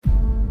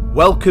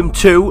Welcome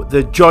to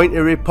the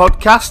Jointery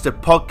Podcast, a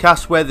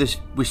podcast where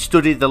we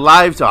study the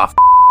lives of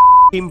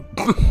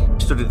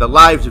study the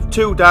lives of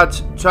two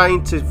dads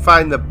trying to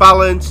find the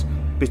balance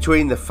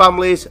between the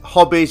families,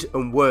 hobbies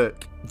and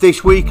work.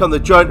 This week on the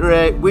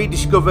Jointery, we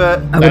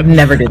discover... I would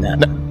never do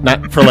that.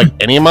 Not for like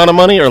any amount of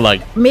money or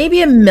like... Maybe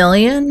 $1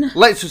 million?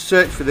 Let's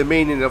search for the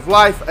meaning of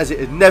life as it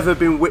had never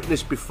been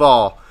witnessed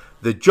before.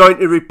 The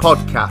Jointery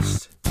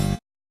Podcast.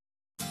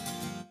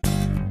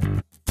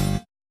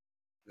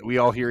 We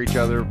all hear each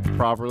other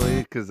properly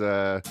because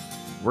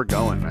we're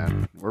going,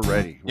 man. We're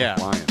ready. We're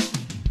flying.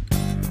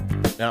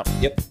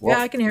 Yep. Well,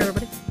 yeah, I can hear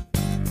everybody.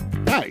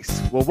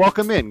 Nice. Well,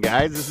 welcome in,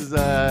 guys. This is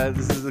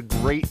a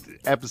great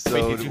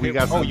episode.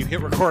 Wait, you hit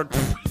record.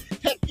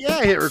 Heck yeah,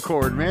 I hit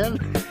record, man.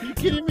 Are you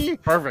kidding me?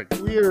 Perfect.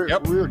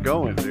 We're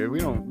going, dude. We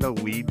don't no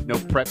lead, no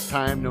prep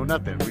time, no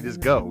nothing. We just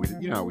go.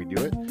 You know how we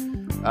do it.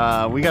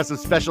 We got some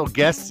special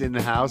guests in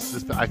the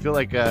house. I feel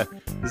like this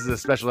is a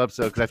special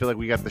episode because I feel like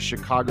we got the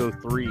Chicago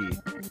 3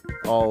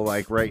 all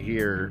like right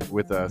here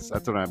with us.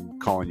 That's what I'm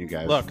calling you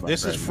guys. Look,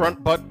 this is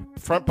front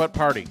butt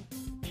party,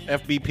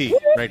 FBP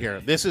right here.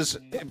 This is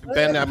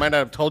Ben. I might not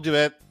have told you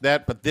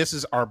that, but this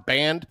is our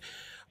band.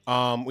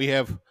 We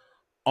have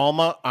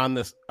Alma on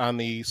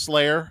the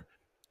Slayer,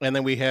 and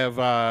then we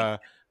have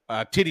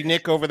Titty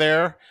Nick over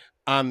there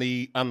on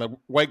the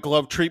white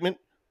glove treatment.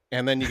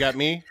 And then you got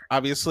me,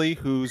 obviously,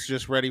 who's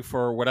just ready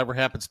for whatever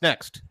happens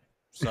next.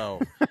 So,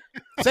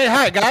 say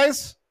hi,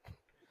 guys.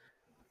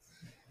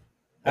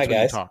 Hi,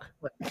 guys. Hi,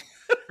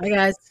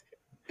 guys.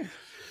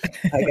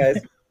 Hi, guys.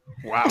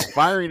 Wow,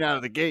 firing out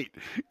of the gate.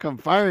 Come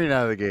firing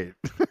out of the gate.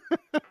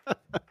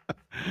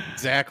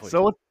 Exactly.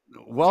 So,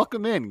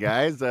 welcome in,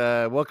 guys.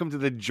 Welcome to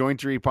the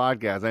Jointery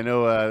Podcast. I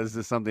know this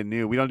is something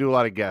new. We don't do a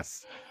lot of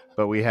guests,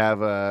 but we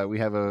have a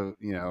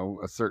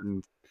a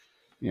certain.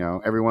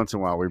 Every once in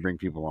a while we bring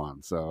people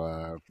on.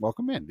 So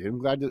welcome in, dude.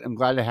 I'm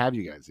glad to have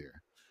you guys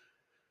here.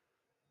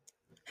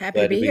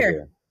 Happy to be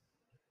here.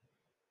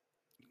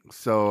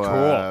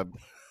 So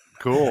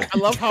cool. I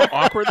love how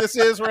awkward this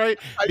is, right?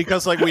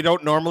 Because like we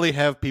don't normally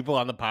have people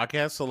on the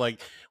podcast, so like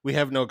we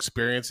have no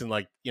experience in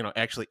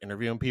actually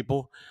interviewing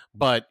people.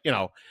 But we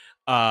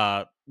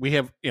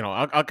have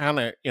I'll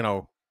kind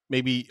of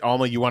maybe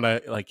Alma, you want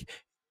to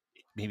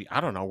maybe,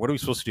 I don't know, what are we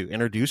supposed to do?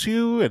 Introduce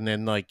you, and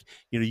then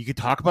you could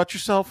talk about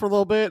yourself for a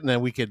little bit, and then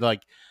we could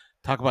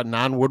talk about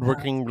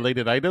non-woodworking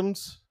related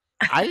items.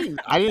 I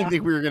didn't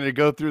think we were going to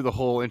go through the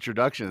whole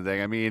introduction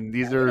thing. I mean,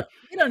 we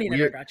don't need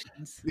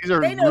introductions.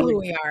 They know who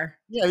we are.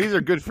 Yeah, these are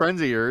good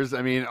friends of yours.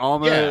 I mean,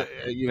 Alma,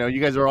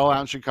 you guys are all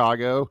out in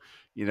Chicago.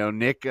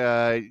 Nick,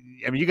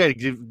 you got to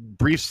give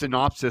brief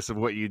synopsis of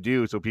what you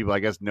do so people, I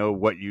guess, know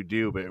what you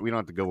do, but we don't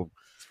have to go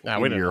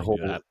into your whole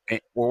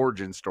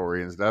origin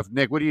story and stuff.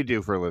 Nick, what do you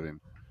do for a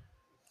living?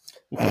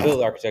 I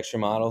build architecture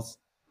models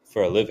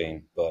for a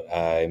living, but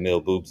I mill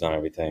boobs on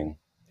everything,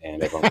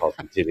 and everyone calls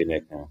me Titty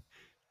Nick now.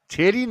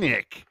 Titty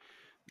Nick.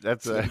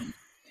 That's I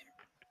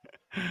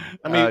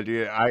mean,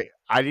 dude, I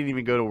didn't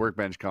even go to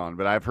Workbench Con,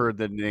 but I've heard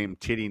the name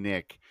Titty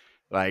Nick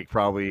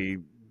probably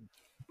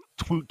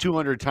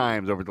 200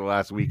 times over the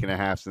last week and a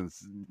half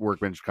since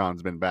Workbench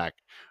Con's been back.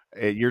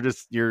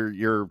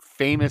 You're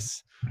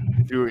famous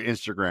through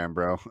Instagram,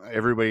 bro.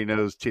 Everybody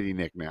knows Titty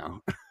Nick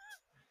now.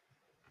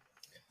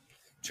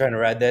 Trying to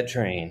ride that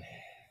train.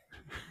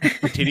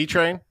 The titty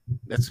train?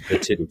 That's the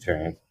titty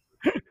train.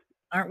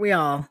 Aren't we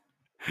all?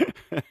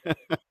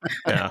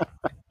 Yeah.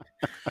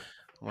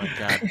 Oh my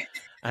God.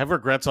 I have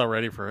regrets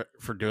already for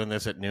doing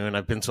this at noon.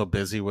 I've been so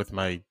busy with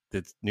the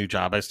new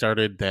job I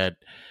started that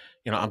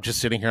I'm just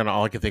sitting here and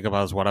all I can think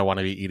about is what I want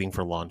to be eating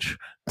for lunch.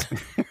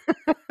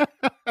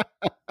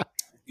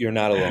 You're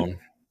not alone.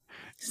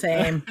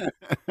 Same.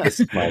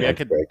 Maybe I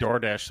could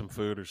DoorDash some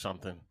food or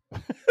something.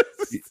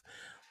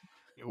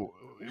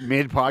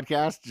 Mid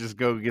podcast, just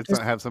go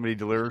have somebody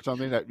deliver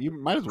something. That you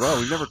might as well.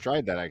 We've never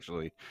tried that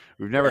actually.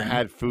 We've never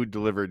had food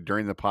delivered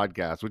during the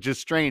podcast, which is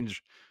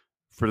strange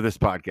for this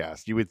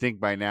podcast. You would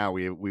think by now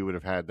we would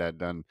have had that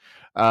done.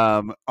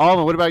 Alma,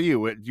 what about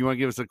you? Do you want to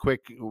give us a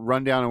quick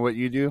rundown of what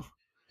you do?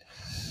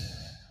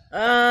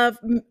 I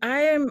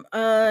am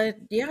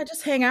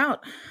just hang out.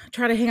 I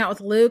try to hang out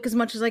with Luke as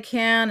much as I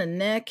can, and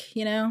Nick.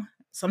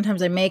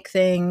 Sometimes I make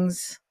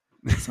things.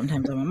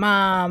 Sometimes I'm a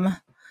mom.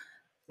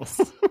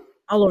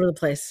 All over the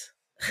place.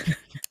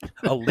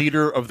 A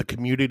leader of the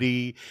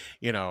community,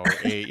 you're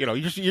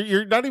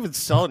not even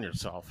selling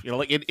yourself.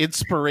 Like an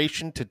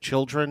inspiration to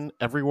children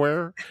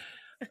everywhere.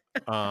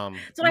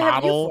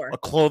 Model a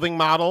clothing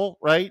model,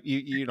 right?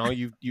 You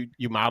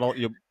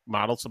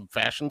model some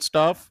fashion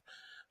stuff.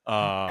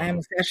 I'm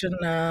a fashion,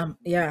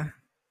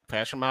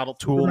 fashion model,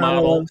 tool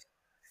model.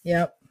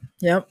 Yep.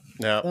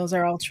 Those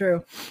are all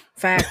true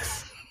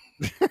facts.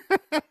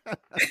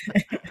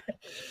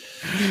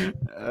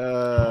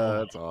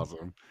 That's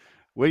awesome.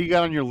 What do you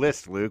got on your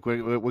list, Luke?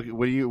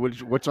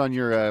 What's on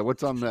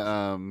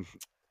the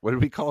what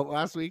did we call it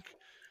last week?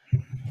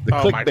 The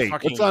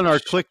clickbait. What's on our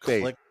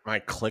clickbait? My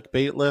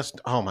clickbait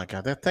list. Oh my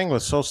God, that thing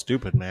was so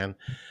stupid, man.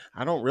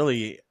 I don't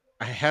really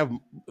have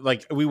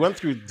like we went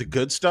through the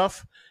good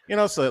stuff, you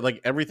know. So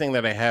like everything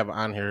that I have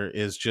on here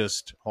is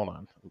just hold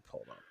on.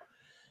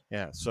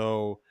 Yeah.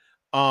 So,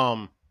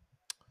 um,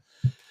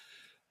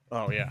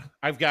 oh yeah,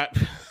 I've got.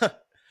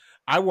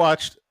 I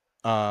watched.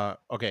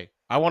 Okay,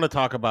 I want to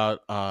talk about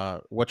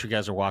what you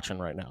guys are watching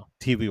right now,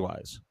 TV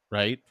wise,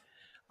 right?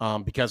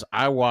 Because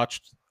I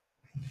watched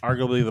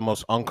arguably the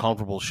most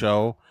uncomfortable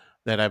show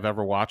that I've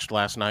ever watched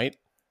last night.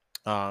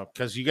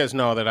 Because you guys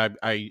know that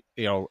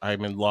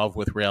I'm in love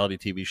with reality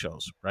TV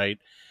shows, right?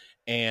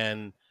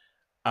 And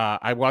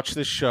I watched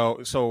this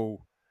show.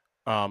 So,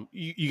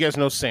 you guys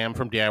know Sam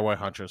from DIY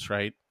Huntress,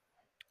 right?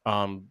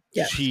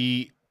 Yes.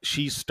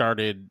 She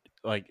started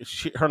like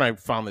her and I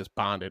found this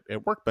bond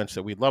at Workbench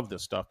that we love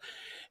this stuff,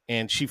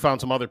 and she found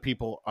some other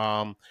people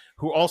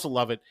who also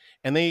love it,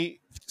 and they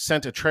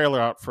sent a trailer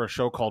out for a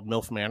show called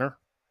MILF Manor.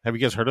 Have you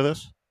guys heard of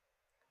this?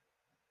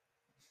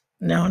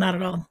 No, not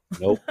at all.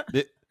 Nope.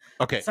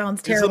 Okay,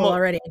 Sounds terrible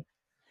already.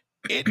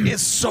 It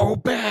is so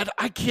bad.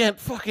 I can't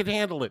fucking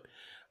handle it.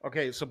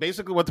 Okay, so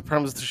basically what the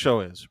premise of the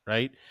show is,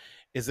 right,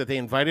 is that they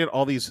invited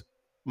all these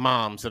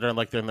moms that are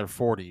like they're in their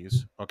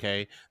 40s,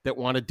 okay, that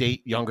want to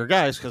date younger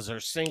guys because they're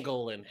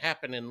single and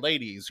happening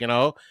ladies, you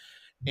know?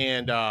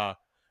 And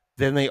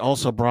then they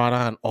also brought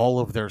on all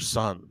of their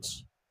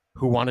sons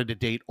who wanted to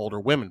date older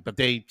women. But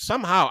they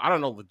somehow, I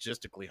don't know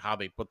logistically how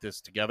they put this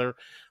together,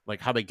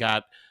 like how they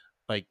got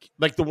like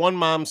the one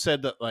mom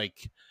said that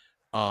like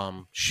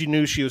she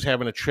knew she was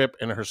having a trip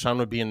and her son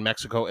would be in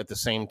Mexico at the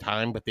same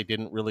time, but they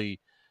didn't really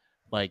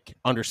like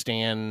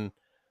understand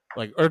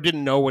like or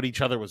didn't know what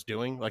each other was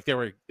doing. Like they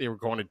were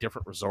going to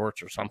different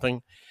resorts or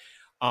something.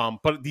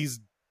 But these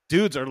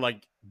dudes are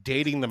like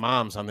dating the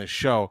moms on this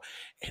show,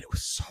 and it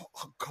was so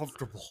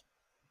uncomfortable.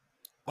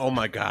 Oh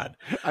my god!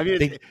 I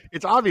mean,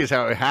 it's obvious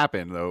how it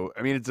happened, though.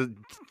 I mean, it's a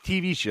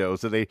TV show,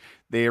 so they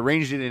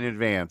arranged it in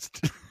advance.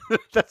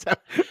 that's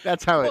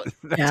how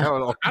it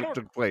all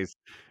took place.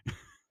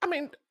 I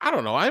mean, I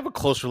don't know. I have a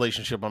close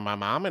relationship with my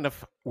mom, and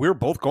if we were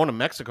both going to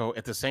Mexico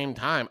at the same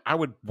time, I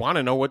would want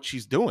to know what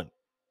she's doing,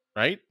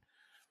 right?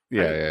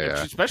 Yeah, right?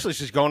 yeah. Especially if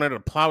she's going there to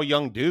plow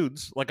young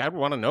dudes. Like I'd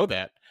want to know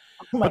that.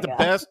 Oh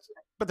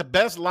but the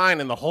best line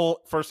in the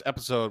whole first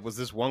episode was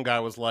this one guy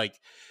was like,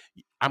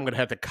 "I'm gonna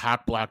have to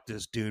cock block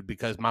this dude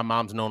because my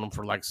mom's known him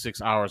for like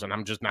 6 hours, and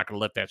I'm just not gonna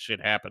let that shit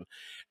happen."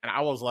 And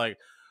I was like,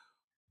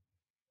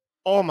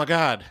 "Oh my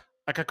god!"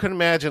 Like I couldn't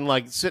imagine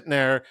like sitting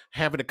there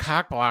having to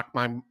cock block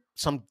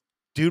some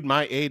dude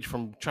my age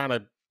from trying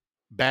to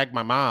bag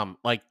my mom.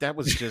 Like that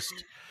was just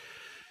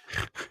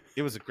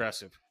it was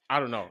aggressive. I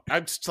don't know.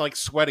 I'm just like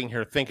sweating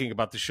here thinking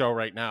about the show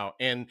right now.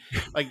 And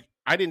like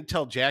I didn't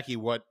tell Jackie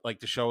what like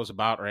the show was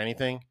about or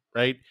anything,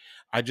 right?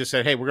 I just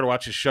said, "Hey, we're gonna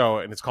watch a show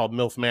and it's called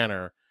MILF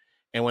Manor."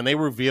 And when they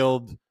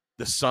revealed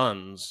the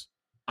sons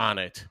on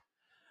it,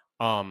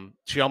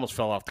 she almost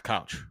fell off the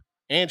couch.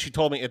 And she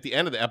told me at the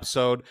end of the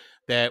episode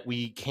that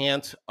we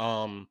can't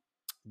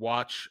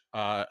watch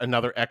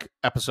another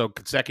episode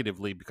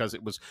consecutively because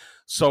it was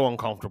so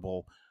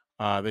uncomfortable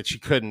that she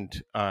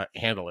couldn't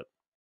handle it.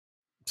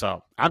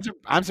 So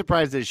I'm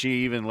surprised that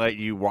she even let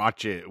you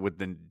watch it with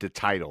the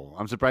title.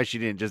 I'm surprised she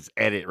didn't just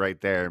edit right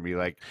there and be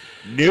like,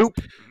 "Nope,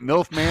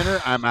 MILF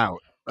Manor, I'm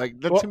out." Like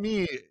that to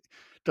me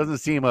doesn't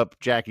seem up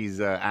Jackie's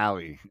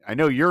alley. I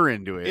know you're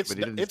into it, but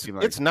it doesn't seem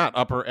like it's not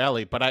up her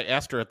alley. But I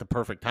asked her at the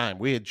perfect time.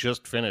 We had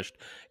just finished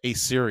a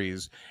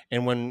series,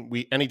 and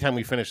anytime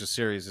we finish a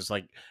series, it's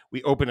like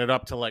we open it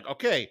up to like,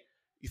 okay,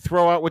 you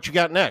throw out what you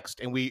got next,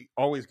 and we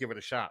always give it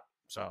a shot.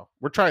 So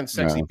we're trying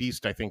Sexy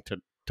Beast, I think,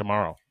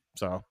 tomorrow.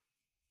 So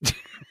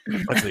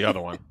that's the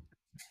other one.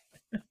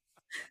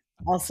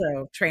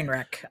 Also, train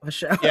wreck of a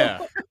show.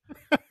 Yeah.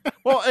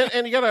 Well,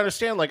 and you got to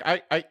understand, like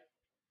I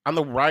on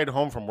the ride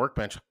home from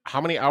Workbench, how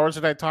many hours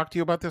did I talk to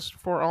you about this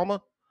for,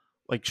 Alma?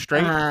 Like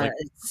straight?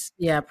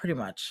 Yeah, pretty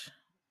much.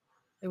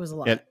 It was a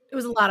lot. It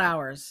was a lot of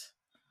hours.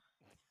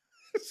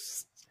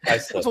 It's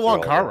a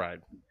long car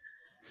ride.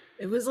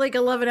 It was like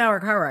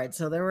 11-hour car ride,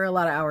 so there were a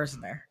lot of hours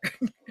in there.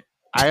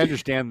 I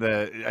understand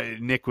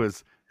Nick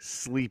was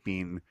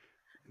sleeping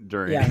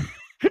during. Yeah.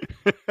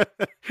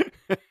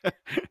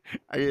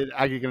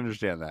 I can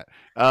understand that.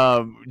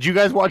 Do you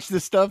guys watch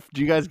this stuff?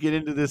 Do you guys get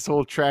into this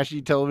whole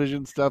trashy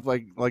television stuff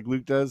like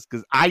Luke does?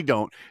 Because I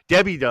don't.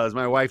 Debbie does.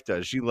 My wife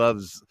does. She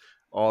loves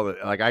all the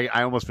like.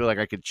 I almost feel like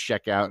I could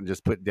check out and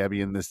just put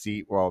Debbie in the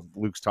seat while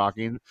Luke's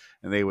talking,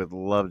 and they would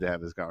love to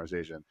have this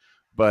conversation.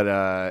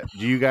 But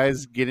do you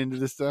guys get into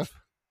this stuff?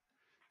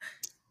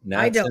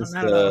 Not since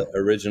the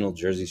original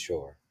Jersey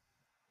Shore.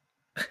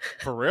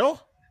 For real?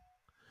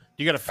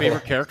 You got a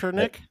favorite character,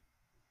 Nick?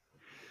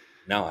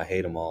 No, I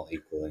hate them all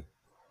equally.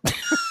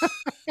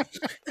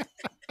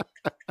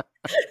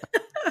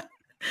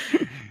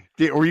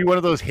 Were you one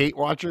of those hate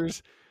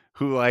watchers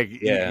who like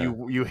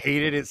you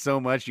hated it so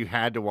much you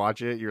had to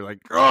watch it? You're like,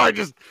 oh,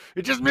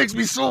 it just makes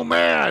me so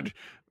mad.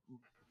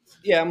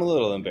 Yeah, I'm a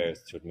little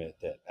embarrassed to admit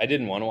that I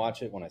didn't want to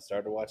watch it when I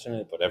started watching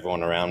it, but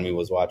everyone around me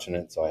was watching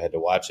it, so I had to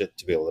watch it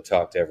to be able to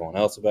talk to everyone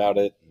else about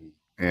it.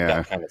 And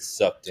got kind of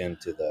sucked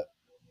into the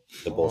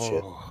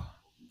bullshit.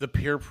 the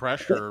peer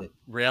pressure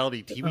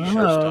reality TV show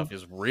Oh. stuff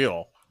is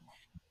real.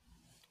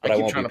 But I I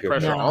keep won't trying be to peer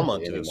pressure pressured Alma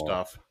pressured into this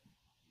anymore. stuff.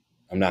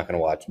 I'm not going to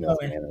watch Oh,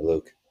 Milton Man or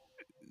Luke.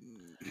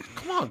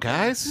 Come on,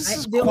 guys. This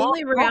is the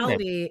only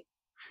quality.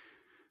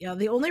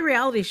 the only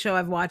reality show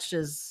I've watched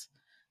is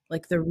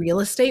like the real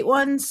estate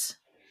ones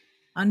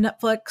on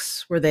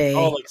Netflix, where they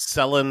like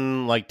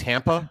selling like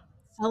Tampa.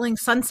 Selling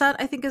Sunset,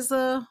 I think is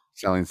the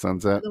Selling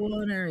Sunset.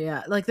 one,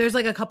 or like there's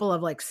like a couple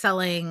of like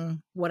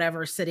selling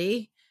whatever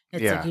city.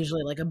 It's like Yeah.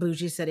 usually like a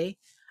bougie city.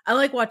 I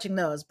like watching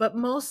those, but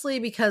mostly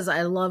because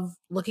I love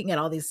looking at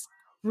all these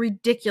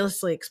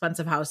ridiculously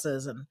expensive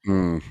houses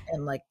and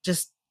like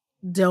just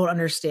don't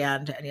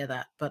understand any of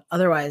that. But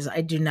otherwise,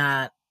 I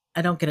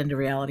don't get into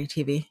reality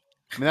TV.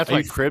 I mean, that's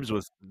why Cribs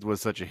was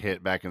such a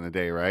hit back in the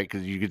day, right?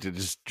 Because you get to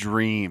just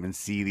dream and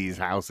see these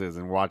houses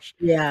and watch,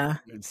 and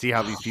see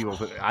how these people.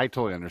 I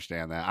totally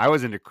understand that. I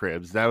was into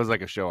Cribs. That was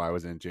like a show I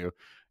was into.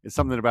 It's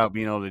something about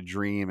being able to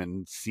dream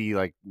and see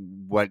like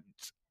what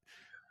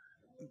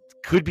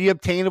could be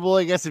obtainable,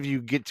 I guess, if you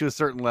get to a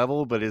certain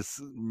level, but it's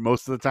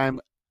most of the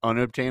time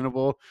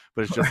unobtainable.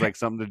 But it's just like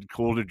something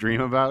cool to dream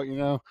about, you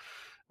know?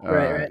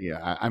 Right.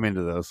 Yeah, I'm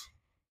into those.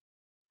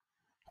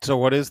 So,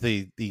 what is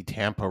the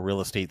Tampa real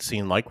estate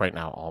scene like right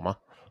now, Alma?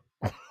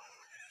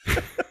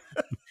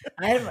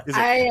 I Is it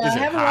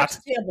haven't hot? watched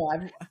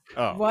Tampa.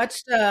 I've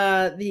watched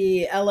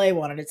the LA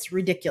one, and it's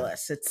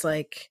ridiculous. It's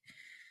like,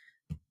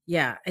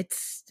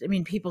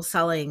 people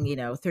selling,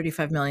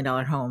 $35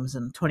 million homes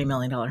and $20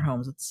 million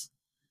homes.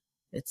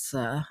 It's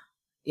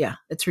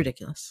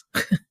ridiculous.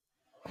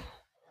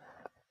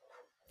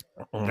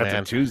 That's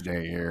a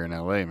Tuesday here in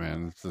LA,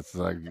 man. It's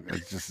like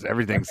it's just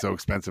everything's so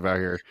expensive out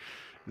here.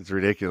 It's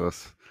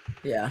ridiculous.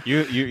 Yeah.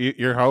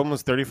 Your home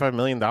was $35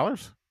 million?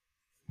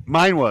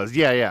 Mine was,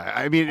 yeah.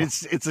 I mean,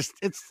 it's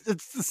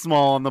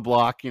small on the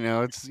block, you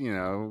know. It's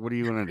what do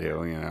you want to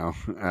do,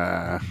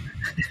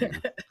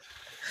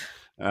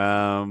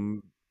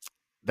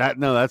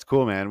 that's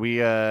cool, man.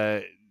 We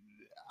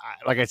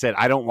like I said,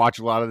 I don't watch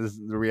a lot of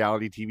the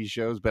reality TV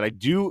shows, but I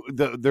do.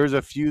 There's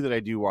a few that I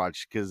do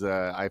watch because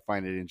I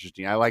find it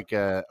interesting. I like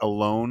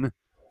Alone,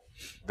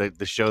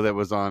 the show that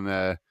was on.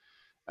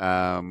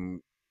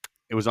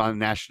 It was on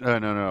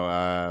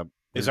national.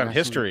 It's on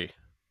History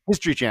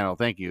Channel.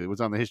 Thank you. It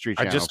was on the History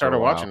Channel. I just started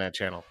watching that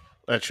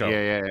show.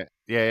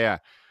 Yeah.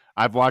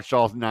 I've watched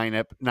all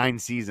 9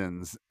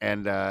 seasons,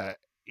 and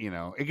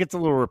it gets a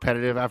little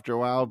repetitive after a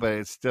while, but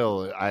it's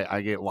still I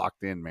get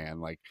locked in,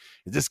 man. Like,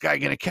 is this guy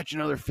gonna catch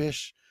another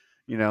fish?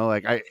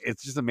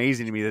 It's just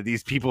amazing to me that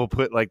these people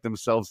put like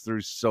themselves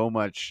through so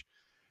much,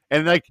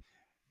 and like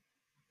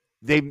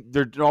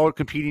they're all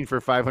competing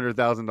for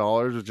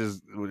 $500,000,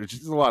 which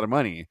is a lot of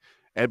money.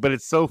 But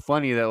it's so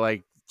funny that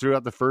like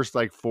throughout the first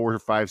like 4 or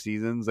 5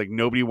 seasons, like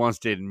nobody wants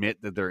to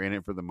admit that they're in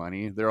it for the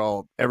money.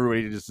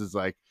 Everybody just is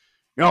like,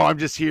 no, I'm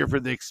just here for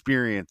the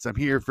experience. I'm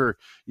here for,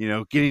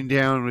 getting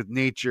down with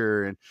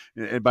nature.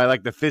 And by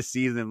like the 5th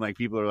season, like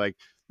people are like,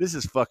 this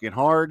is fucking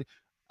hard.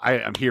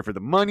 I'm here for the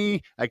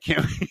money. I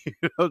can't,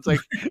 it's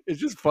like,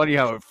 it's just funny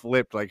how it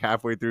flipped like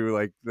halfway through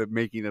like the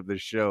making of the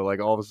show. Like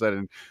all of a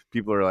sudden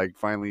people are like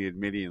finally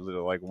admitting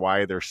like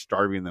why they're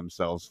starving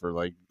themselves for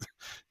like,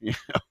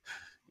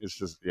 it's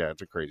just,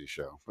 it's a crazy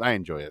show. I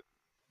enjoy it.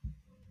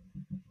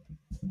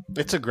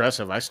 It's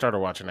aggressive. I started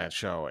watching that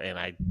show and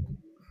I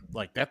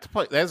like that's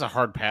a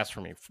hard pass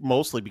for me,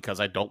 mostly because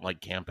I don't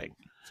like camping.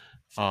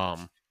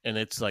 And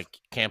it's like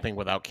camping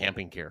without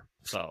camping gear.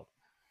 So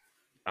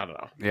I don't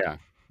know. Yeah.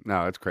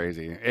 No, it's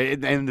crazy.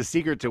 And the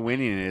secret to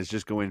winning it is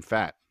just go in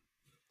fat.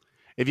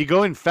 If you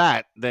go in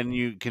fat, then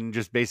you can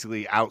just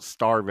basically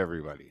outstarve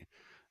everybody.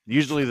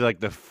 Usually like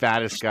the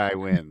fattest guy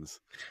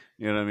wins.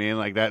 You know what I mean?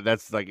 Like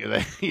that's like, so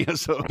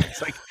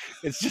it's like,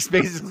 it's just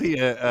basically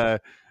you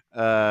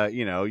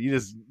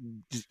just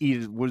eat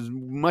as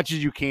much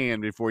as you can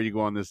before you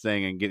go on this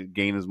thing and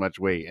gain as much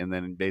weight. And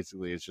then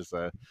basically it's just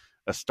a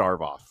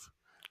starve off.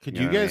 Could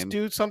you guys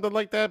do something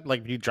like that?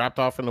 Like you dropped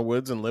off in the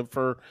woods and live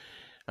for,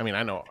 I mean,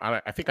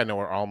 I think I know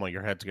where Alma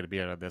your head's going to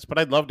be out of this, but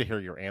I'd love to hear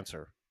your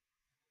answer.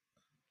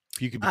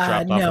 If you could be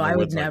dropped off in the I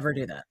woods. would never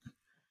do that.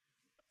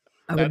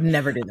 I would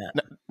never do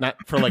that. Not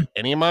for like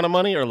any amount of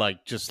money or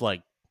like just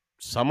like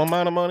some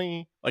amount of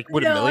money. Like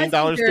would $1 million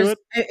do it?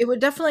 It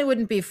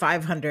wouldn't be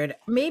 500,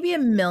 maybe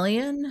 $1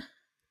 million.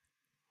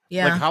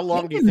 Yeah. Like how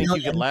long do you think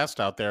you could last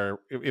out there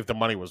if the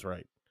money was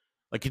right?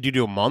 Like could you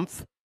do a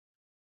month?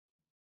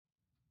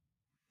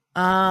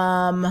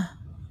 No.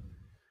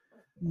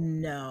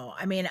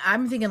 I mean,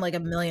 I'm thinking like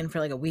 $1 million for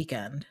like a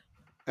weekend.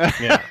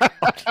 Yeah.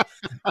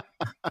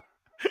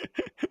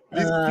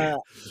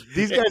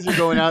 These guys are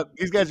going out.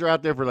 These guys are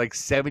out there for like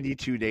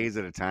 72 days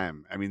at a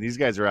time. I mean, these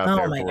guys are out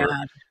there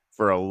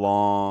for a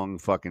long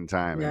fucking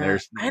time. Yeah. And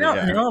I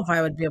don't know if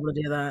I would be able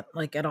to do that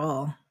like at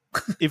all.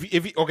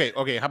 if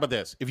okay, how about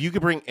this? If you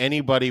could bring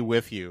anybody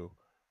with you,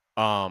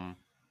 to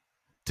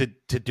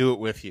do it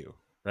with you,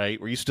 right?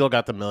 Where you still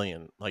got the $1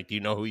 million. Like, do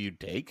you know who you'd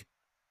take?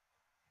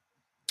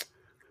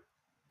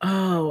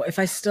 Oh, if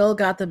I still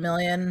got the $1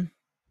 million,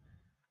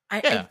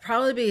 Yeah. I'd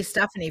probably be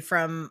Stephanie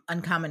from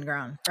Uncommon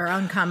Ground or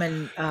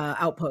Uncommon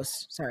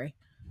Outpost. Sorry.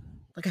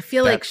 Like I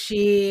feel like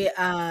she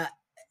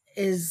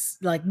is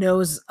like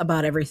knows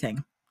about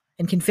everything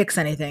and can fix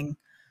anything.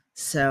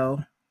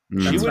 So She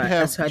that's would why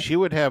have I she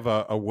would have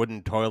a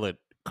wooden toilet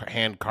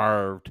hand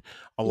carved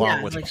along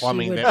yeah, with like she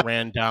plumbing would that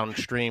ran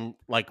downstream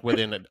like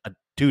within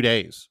 2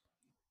 days.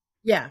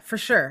 yeah, for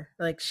sure.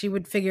 Like she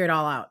would figure it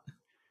all out.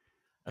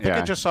 I think I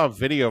Yeah. just saw a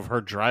video of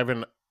her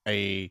driving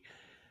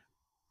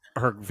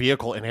her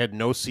vehicle and had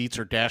no seats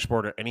or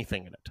dashboard or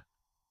anything in it.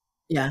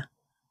 Yeah.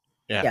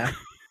 Yeah. Yeah.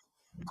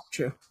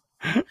 True.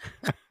 How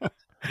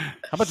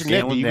about you, Nick?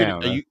 Scaling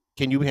down, huh?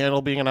 Can you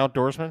handle being an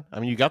outdoorsman? I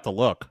mean, you got the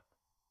look.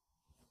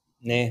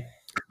 Nah,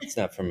 it's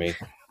not for me.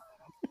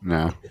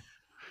 No.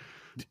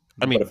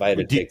 I mean, but if I had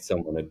to take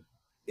someone,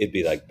 it'd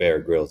be like Bear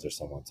Grylls or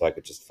someone, so I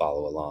could just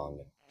follow along.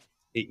 And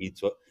he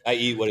eats what I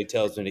eat, what he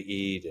tells me to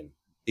eat, and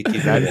he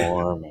keeps me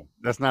warm. And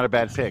That's not a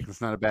bad pick.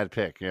 That's not a bad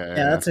pick. Yeah.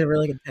 Yeah, that's a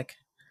really good pick.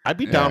 I'd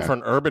be down for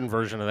an urban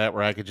version of that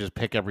where I could just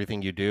pick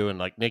everything you do and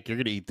like, Nick, you're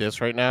gonna eat this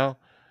right now,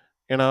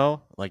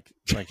 like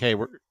hey,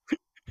 we're,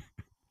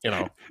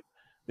 here's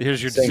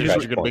what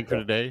you're gonna make for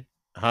today.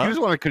 Huh? You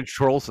just want to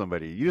control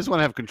somebody. You just want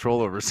to have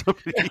control over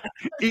somebody.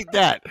 Eat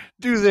that.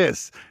 Do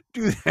this.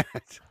 Do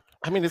that.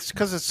 I mean, it's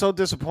because it's so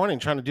disappointing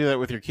trying to do that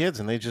with your kids,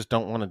 and they just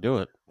don't want to do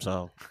it.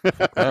 So,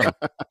 fuck them.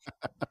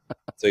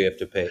 so you have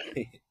to pay.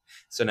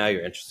 So now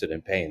you're interested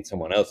in paying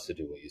someone else to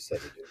do what you said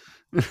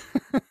to do.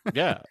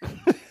 Yeah,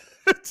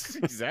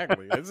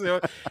 exactly.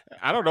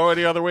 I don't know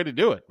any other way to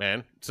do it,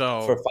 man.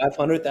 So for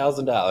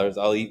 $500,000,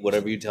 I'll eat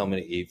whatever you tell me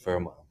to eat for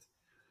a month.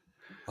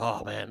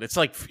 Oh man, it's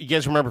like, you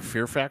guys remember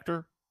Fear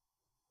Factor?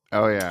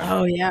 Oh yeah.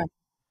 Oh yeah.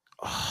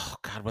 Oh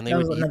god, when they That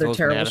would was eat another those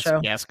terrible show.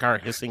 Madagascar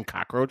hissing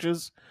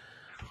cockroaches,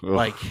 Ugh.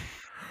 like,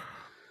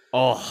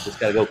 Just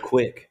gotta go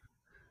quick.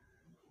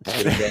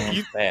 Get it down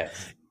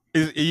fast.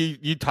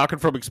 You talking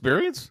from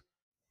experience?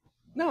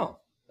 No,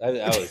 I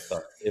always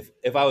thought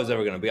if I was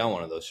ever going to be on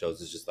one of those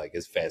shows, it's just like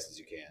as fast as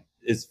you can.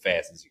 As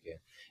fast as you can.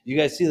 You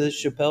guys see the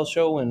Chappelle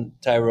show when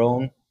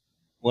Tyrone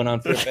went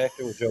on Fear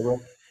Factor with Joe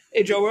Rogan?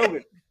 Hey, Joe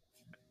Rogan.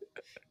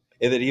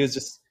 And then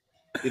he's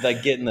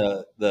like getting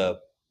the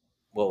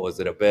what was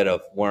it, a bed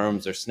of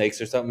worms or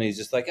snakes or something. And he's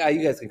just like,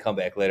 you guys can come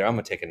back later. I'm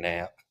going to take a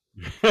nap.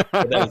 That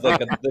was like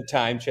the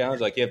time challenge.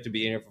 Like you have to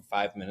be in here for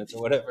 5 minutes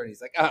or whatever. And he's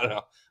like, I don't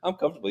know. I'm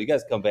comfortable. You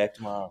guys come back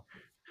tomorrow.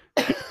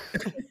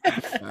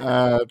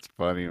 That's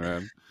funny,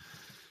 man.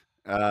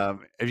 Have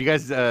you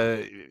guys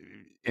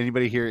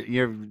anybody here,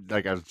 you ever,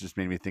 like, I was just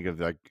made me think of,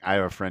 like, I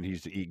have a friend who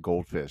used to eat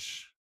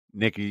goldfish.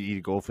 Nick, you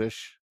eat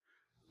goldfish?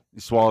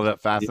 You swallow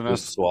that fast enough?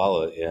 Just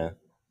swallow it, yeah.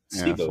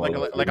 Yeah,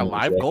 Like a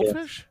live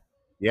goldfish?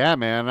 Yeah,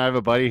 man. I have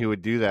a buddy who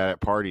would do that at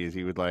parties.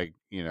 He would, like,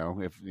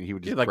 if he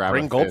would just like grab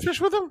bring a goldfish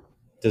fish. with him?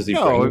 Does he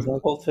bring his own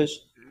goldfish?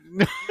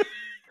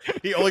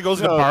 He only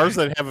goes to bars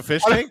that have a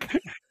fish tank?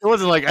 It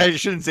wasn't like, I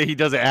shouldn't say he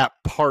does it at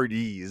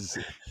parties.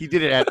 He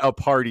did it at a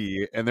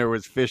party, and there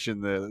was fish in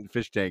the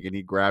fish tank, and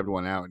he grabbed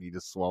one out and he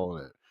just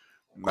swallowed it.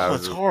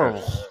 That's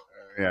horrible.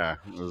 Yeah,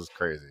 it was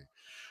crazy.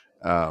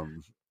 But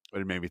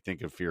it made me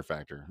think of Fear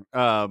Factor.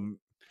 I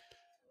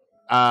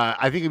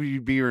think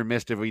you'd be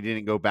remiss if we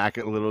didn't go back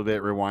a little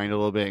bit, rewind a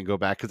little bit, and go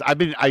back, because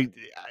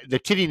the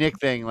Titty Nick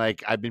thing.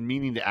 Like, I've been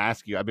meaning to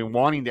ask you. I've been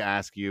wanting to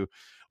ask you,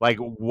 like,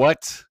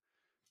 what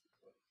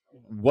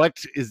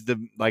is the,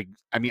 like?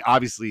 I mean,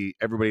 obviously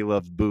everybody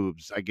loves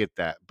boobs. I get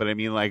that, but I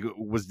mean, like,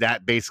 was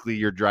that basically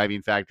your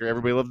driving factor?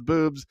 Everybody loves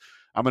boobs.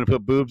 I'm going to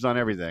put boobs on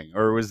everything,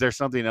 or was there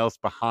something else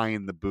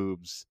behind the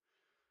boobs?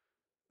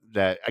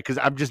 That, because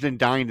I've just been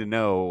dying to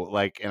know,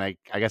 like, and I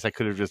guess I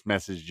could have just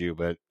messaged you,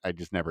 but I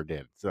just never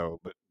did. So,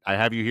 but I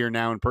have you here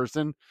now in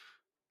person.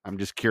 I'm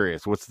just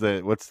curious. What's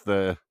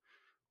the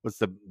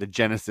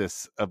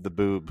genesis of the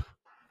boob?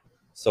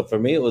 So for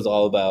me, it was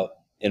all about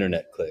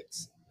internet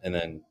clicks. And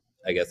then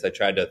I guess I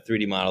tried to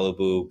 3D model a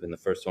boob, and the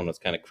first one was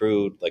kind of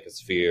crude, like a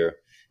sphere,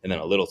 and then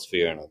a little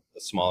sphere and a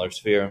smaller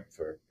sphere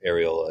for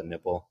areola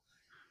nipple.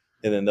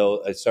 And then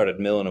though I started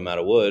milling them out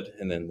of wood,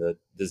 and then the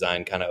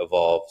design kind of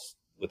evolves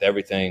with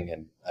everything.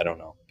 And I don't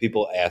know,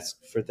 people ask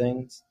for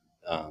things.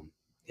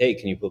 Hey,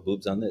 can you put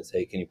boobs on this?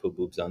 Hey, can you put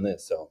boobs on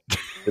this? So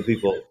the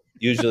people,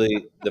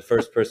 usually the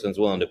first person's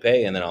willing to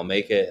pay, and then I'll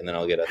make it, and then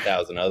I'll get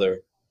 1,000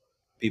 other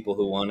people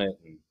who want it,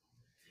 and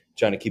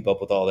trying to keep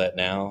up with all that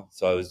now.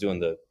 So I was doing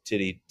the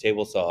titty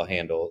table saw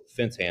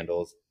fence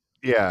handles.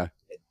 Yeah.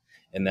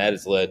 And that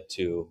has led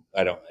to,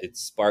 it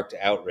sparked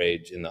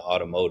outrage in the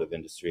automotive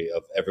industry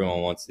of everyone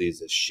wants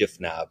these as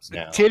shift knobs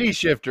now. Titty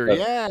shifter. So,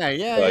 yeah.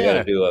 So I got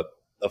to do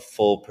a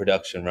full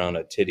production round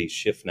of titty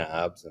shift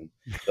knobs, and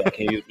so I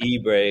can use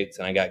e-brakes.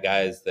 And I got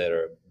guys that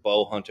are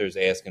bow hunters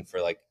asking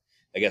for, like,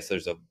 I guess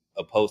there's a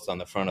post on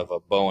the front of a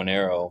bow and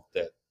arrow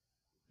that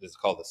is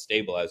called a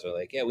stabilizer.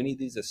 Like, yeah, we need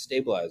these as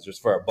stabilizers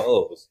for our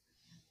bows.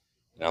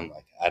 And I'm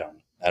like, I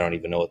don't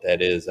even know what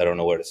that is. I don't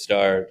know where to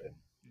start.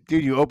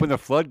 Dude, you opened the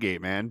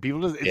floodgate, man.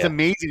 It's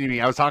amazing to me.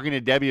 I was talking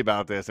to Debbie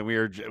about this, and we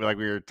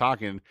were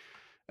talking.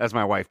 That's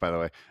my wife, by the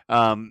way.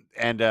 And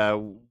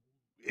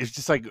it's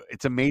just like,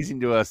 it's amazing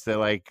to us that,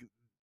 like,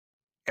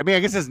 I mean, I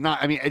guess it's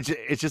not. I mean,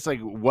 it's just like,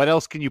 what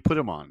else can you put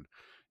them on?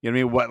 You know what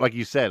I mean? What, like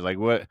you said, like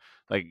what,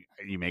 like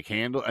you make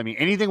handle. I mean,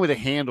 anything with a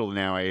handle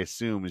now, I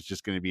assume, is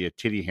just going to be a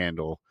titty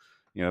handle.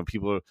 You know,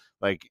 people are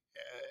like,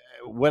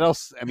 what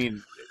else? I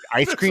mean,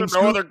 ice cream. There's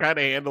no other kind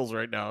of handles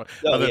right now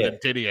other than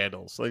titty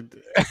handles. Like,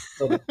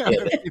 So,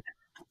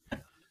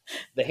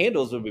 the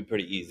handles would be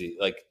pretty easy.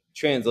 Like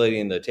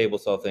translating the table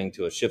saw thing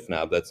to a shift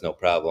knob, that's no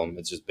problem.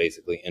 It's just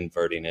basically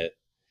inverting it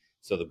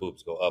so the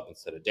boobs go up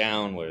instead of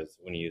down. Whereas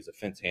when you use a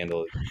fence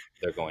handle,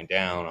 they're going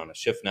down. On a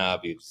shift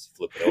knob, you just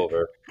flip it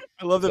over.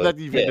 I love that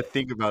you've had to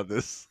think about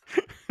this.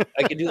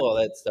 I can do all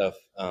that stuff.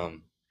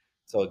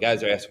 So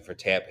guys are asking for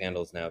tap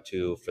handles now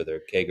too for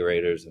their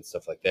kegerators and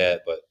stuff like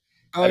that. But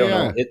I don't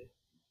know.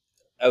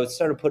 I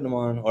started putting them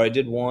on, or I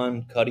did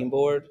one cutting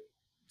board.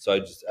 So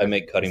I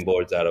make cutting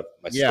boards out of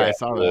my scrap I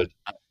saw wood.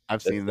 that.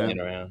 I've seen that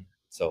around.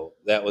 So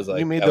that was like,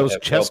 you made those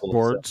chest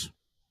boards.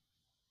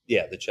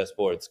 Yeah, the chest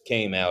boards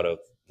came out of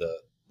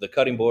the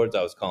cutting boards.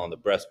 I was calling the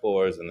breast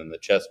boards, and then the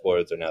chest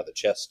boards are now the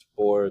chest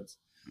boards.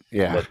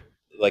 Yeah, but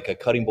like a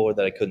cutting board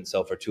that I couldn't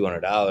sell for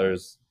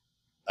 $200,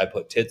 I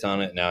put tits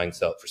on it, and now I can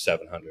sell it for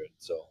 $700.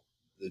 So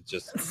it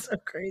just That's so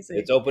crazy.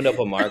 It's opened up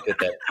a market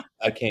that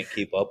I can't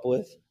keep up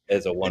with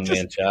as a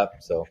one-man shop.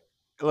 So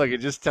look, it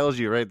just tells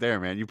you right there,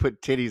 man. You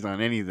put titties on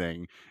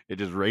anything, it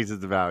just raises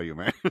the value,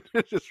 man.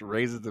 It just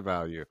raises the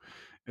value.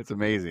 It's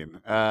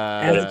amazing.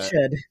 As it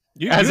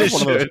should. As it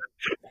should.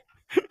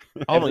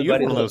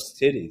 Everybody loves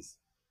titties.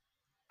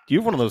 Do you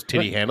have one of those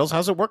titty handles?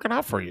 How's it working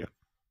out for you?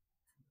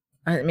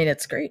 I mean,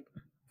 it's great.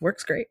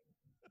 Works great.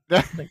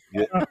 Like,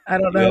 I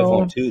don't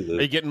know. Too,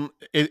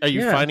 are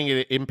you finding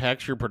it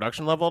impacts your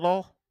production level at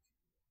all?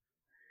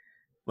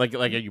 Like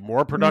are you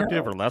more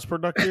productive or less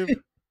productive?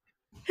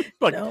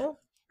 Like, no.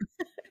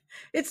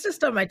 It's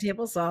just on my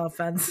table saw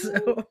fence.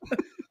 So.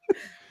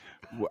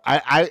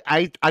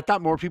 I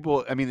thought more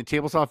people. I mean, the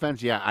table saw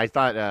fence. Yeah, I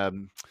thought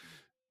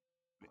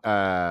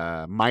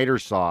miter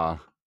saw.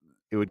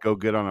 It would go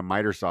good on a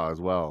miter saw as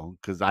well,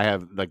 because I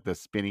have like the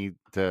spinny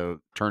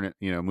to turn it,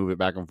 move it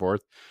back and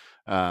forth.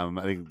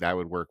 I think that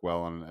would work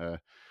well on.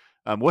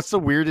 What's the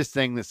weirdest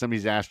thing that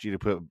somebody's asked you to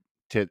put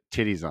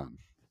titties on?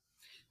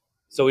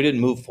 So we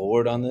didn't move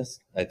forward on this.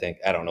 I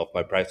don't know if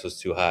my price was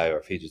too high or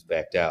if he just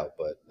backed out,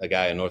 but a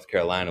guy in North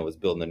Carolina was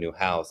building a new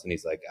house, and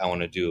he's like, I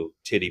want to do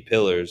titty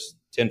pillars,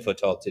 10-foot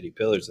tall titty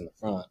pillars in the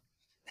front.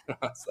 And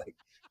I was like,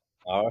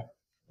 all right.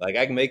 Like,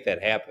 I can make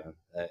that happen.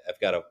 I've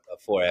got a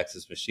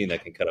 4-axis machine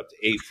that can cut up to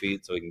 8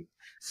 feet, so we can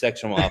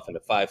section them off into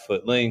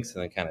 5-foot lengths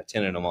and then kind of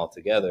tenon them all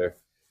together.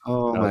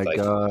 Oh my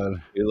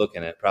God! You're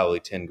looking at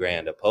probably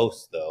 $10,000 a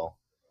post, though.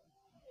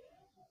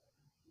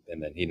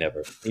 And then he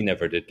never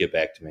did get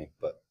back to me.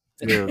 But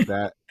dude,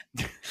 that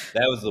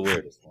was the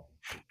weirdest one.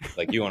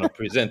 Like, you want to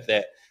present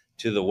that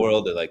to the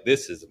world that, like,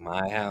 this is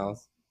my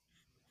house.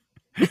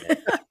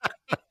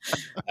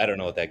 I don't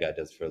know what that guy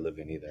does for a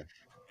living either.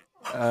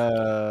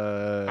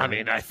 I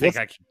mean, I think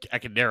I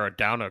can narrow it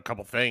down to a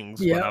couple things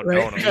without right.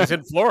 knowing him. He's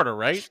in Florida,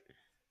 right?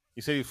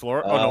 You said he's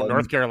Florida? Oh no,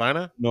 North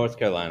Carolina. North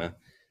Carolina.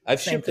 I've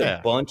shipped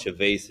a bunch of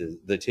vases,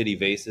 the titty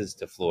vases,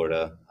 to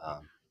Florida.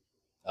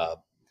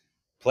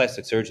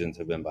 Plastic surgeons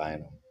have been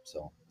buying them,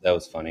 so that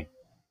was funny.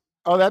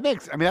 Oh, that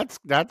makes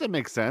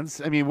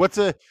sense. I mean,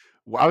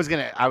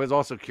 I was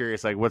also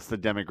curious, like, what's the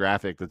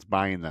demographic that's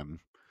buying them?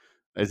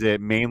 Is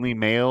it mainly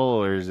male,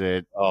 or is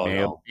it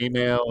male,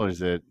 female, or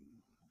is it?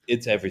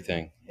 It's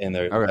everything, and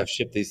I've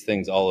shipped these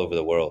things all over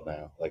the world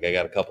now. Like, I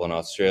got a couple in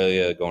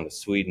Australia, going to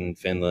Sweden,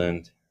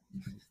 Finland.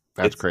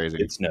 That's crazy.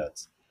 It's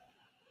nuts.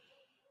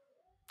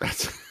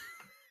 That's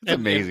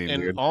amazing.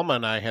 And dude. Alma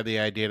and I had the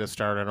idea to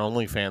start an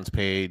OnlyFans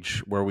page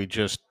where we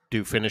just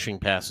do finishing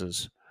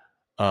passes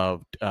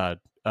of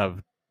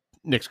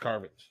Nick's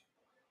carvings.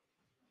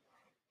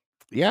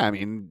 Yeah, I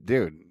mean,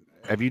 dude,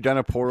 have you done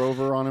a pour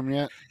over on him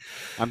yet?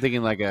 I'm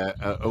thinking like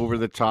a over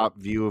the top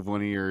view of one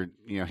of your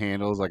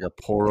handles, like a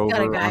pour over.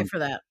 Got a guy for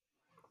that.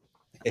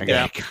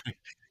 Yeah.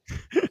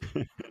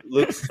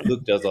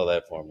 Luke does all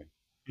that for me.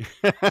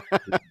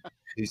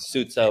 He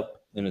suits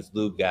up in his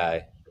lube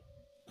guy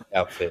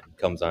outfit and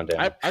comes on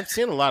down. I've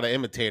seen a lot of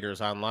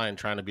imitators online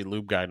trying to be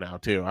lube guy now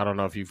too. I don't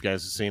know if you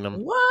guys have seen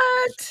them.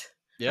 What?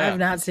 Yeah, I've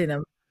not seen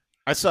them.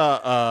 I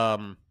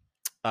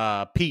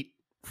saw Pete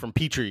from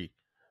Petrie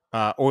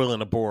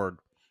oiling a board,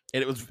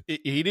 and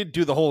he didn't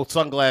do the whole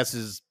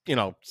sunglasses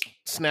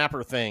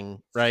snapper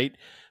thing, right?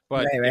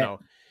 But right.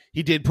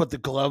 He did put the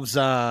gloves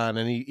on,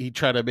 and he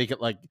tried to make it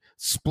like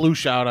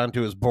sploosh out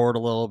onto his board a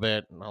little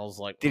bit. And I was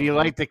like, did he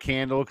light the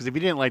candle? Because if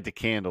he didn't light the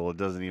candle, it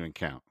doesn't even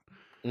count.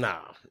 No,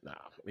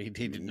 he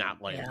did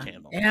not light the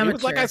candle. Amateur. It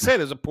was, like I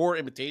said, is a poor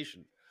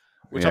imitation,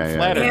 which I'm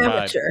flattered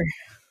by.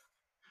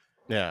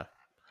 Yeah,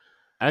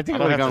 I think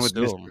I would have gone with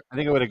I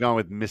think I would have gone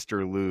with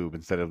Mr. Lube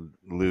instead of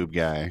Lube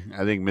Guy.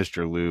 I think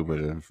Mr. Lube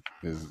would have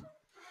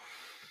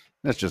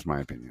That's just my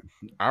opinion.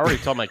 I already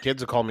tell my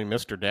kids to call me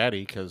Mr.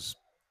 Daddy because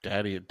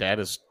Dad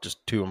is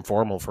just too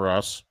informal for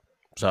us.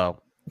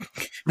 So,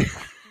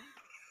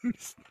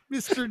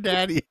 Mr.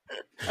 Daddy.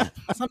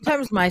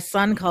 Sometimes my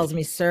son calls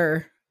me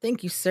sir.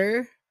 Thank you,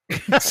 sir.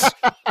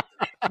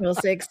 He'll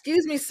say,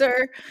 "Excuse me,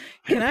 sir,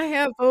 can I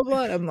have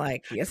boba?" I'm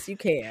like, "Yes, you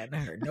can,"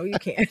 or "No, you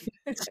can't."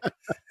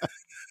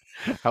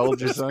 How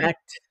old's your son?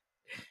 Respect.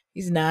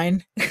 He's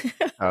 9.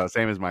 Oh,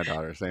 same as my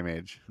daughter, same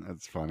age.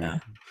 That's funny. Yeah.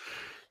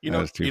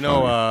 That is too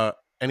funny.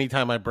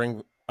 Anytime I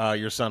bring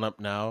your son up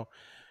now,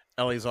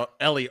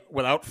 Ellie,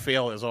 without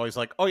fail, is always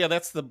like, "Oh yeah,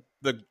 that's the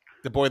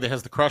boy that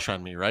has the crush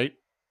on me, right?"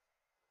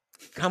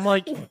 I'm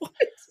like,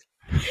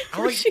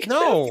 Where's she gonna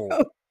no,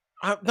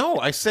 go? no.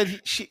 I said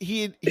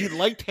he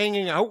liked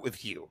hanging out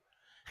with you.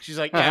 She's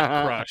like,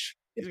 yeah, crush.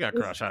 He's got a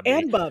crush on me.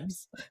 And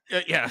bubs.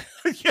 Yeah.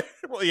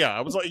 Well, yeah.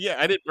 I was like, yeah,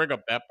 I didn't bring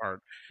up that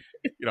part,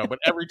 but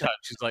every time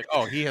she's like,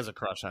 oh, he has a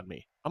crush on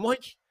me. I'm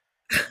like,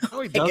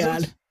 no, he my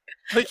doesn't. God.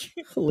 Like,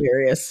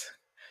 Hilarious.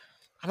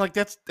 I'm like,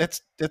 that's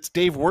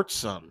Dave Wirt's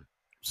son.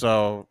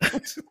 So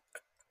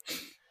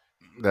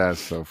That's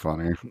so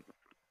funny.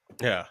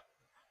 yeah.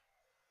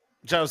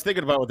 Which I was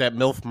thinking about with that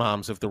MILF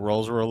Moms, if the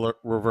roles were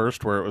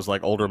reversed, where it was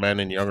like older men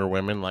and younger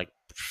women, like,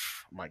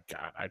 my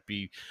God, I'd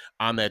be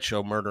on that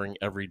show murdering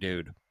every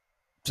dude.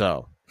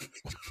 So,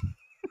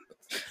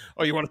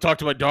 oh, you want to talk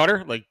to my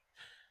daughter? Like,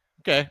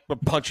 okay,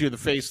 but punch you in the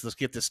face. Let's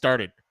get this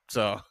started.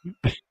 So,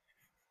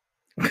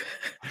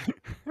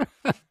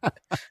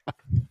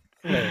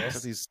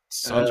 these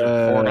sons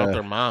are pouring out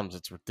their moms.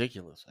 It's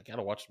ridiculous. I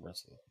gotta watch the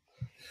rest of it.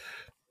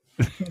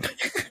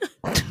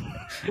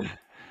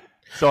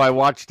 So I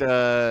watched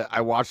The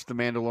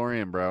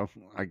Mandalorian, bro.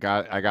 I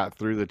got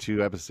through the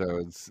 2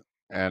 episodes,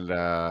 and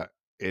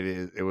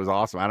it was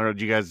awesome. I don't know.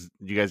 Do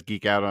you guys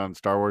geek out on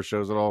Star Wars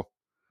shows at all?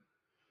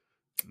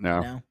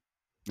 No.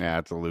 Yeah,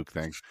 it's a Luke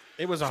thing.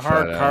 It was a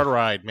hard car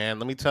ride, man.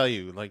 Let me tell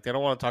you. Like, they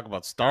don't want to talk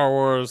about Star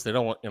Wars. They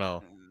don't want, I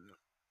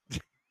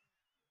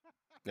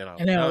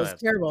know, it was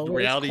terrible. The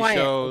reality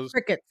shows.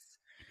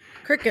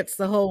 Crickets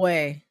the whole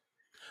way.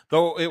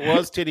 Though it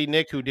was Titty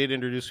Nick who did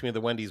introduce me to the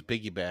Wendy's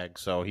Biggie Bag,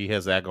 so he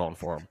has that going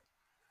for him.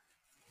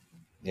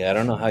 Yeah, I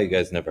don't know how you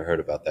guys never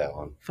heard about that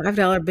one. $5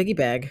 Biggie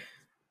Bag.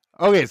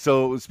 Okay,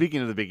 so speaking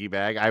of the Biggie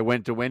Bag, I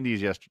went to Wendy's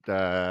 2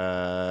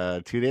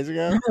 days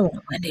ago. Now I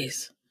want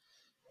Wendy's.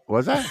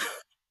 Was that?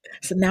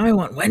 So now I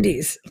want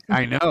Wendy's.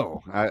 I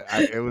know.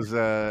 I was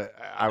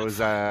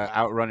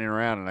out running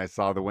around and I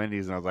saw the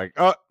Wendy's and I was like,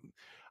 oh,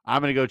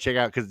 I'm gonna go check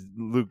out, because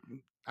Luke,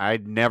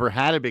 I'd never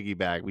had a Biggie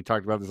Bag. We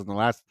talked about this in the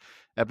last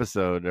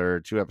episode or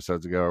 2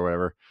 episodes ago or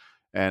whatever,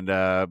 and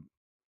I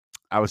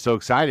was so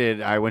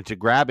excited. I went to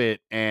grab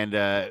it, and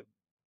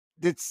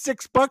it's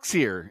 $6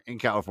 here in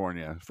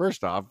California.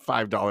 First off,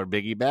 $5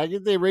 Biggie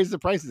Bag. They raised the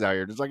prices out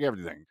here, just like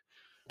everything.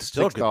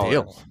 Still a good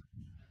deal.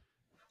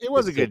 It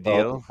was a good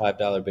deal. $5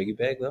 Biggie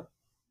Bag though.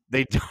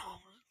 They don't.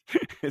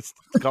 It's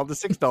called the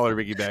 $6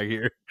 Biggie Bag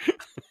here.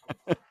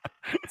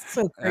 It's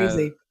so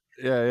crazy.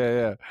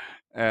 Yeah.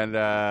 And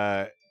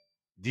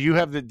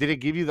did it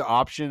give you the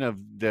option of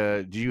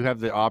do you have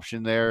the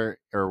option there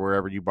or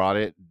wherever you bought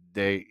it?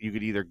 You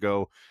could either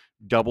go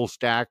double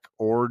stack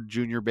or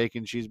junior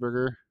bacon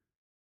cheeseburger.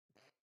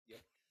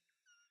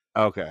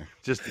 Okay.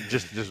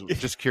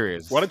 Just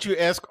curious. Why don't you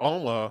ask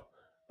Alma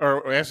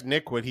or ask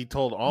Nick what he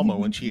told Alma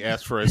when she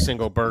asked for a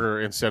single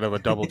burger instead of a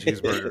double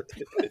cheeseburger?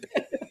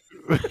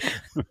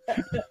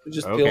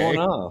 Just peel one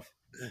off.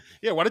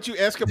 Yeah, why don't you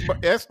ask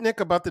Nick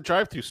about the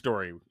drive-through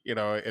story?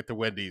 At the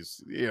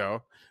Wendy's.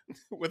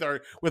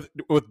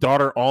 With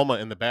daughter Alma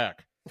in the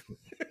back.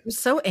 I was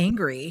so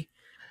angry.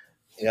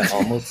 Yeah,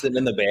 almost sitting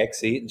in the back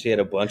seat, and she had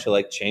a bunch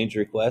of change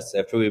requests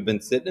after we've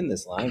been sitting in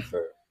this line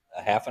for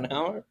a half an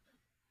hour.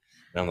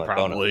 And I'm like,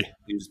 probably. Oh no,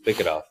 you just pick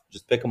it off.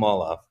 Just pick them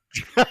all off.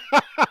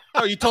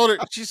 Oh, you told her.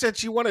 She said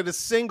she wanted a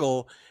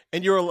single,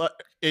 and you were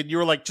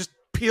like, just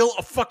peel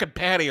a fucking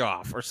patty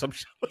off or some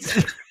shit.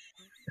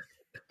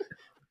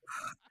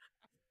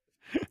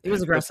 It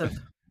was aggressive.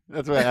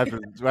 That's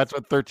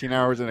what 13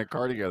 hours in a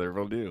car together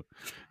will do.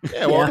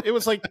 Yeah, well, it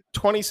was like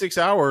 26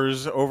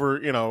 hours over,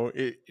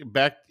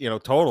 back,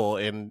 total,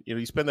 and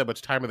you spend that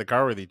much time in the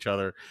car with each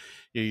other.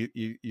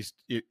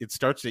 It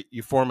starts to,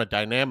 you form a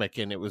dynamic,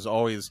 and it was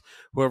always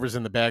whoever's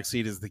in the back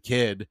seat is the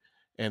kid,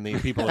 and the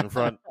people in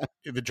front,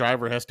 the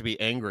driver has to be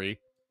angry.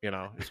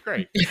 It's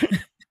great.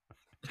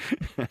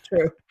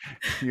 True.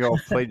 You all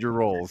played your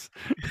roles.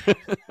 Yeah,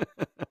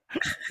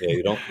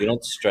 you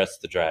don't stress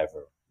the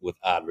driver with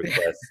odd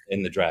requests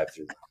in the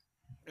drive-thru.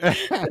 I'll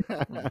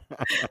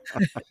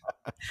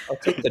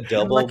take the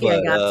double, but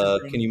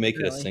can you make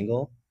it a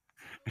single?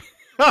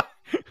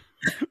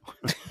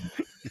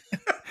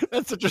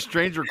 That's such a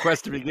strange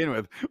request to begin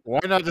with. Why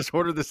not just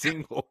order the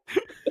single?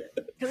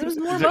 Because it was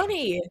more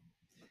money.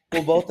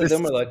 Well, both of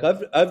them are like,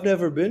 I've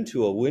never been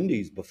to a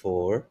Wendy's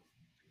before.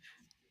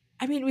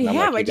 I mean, we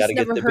have. I just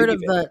never heard of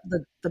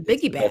the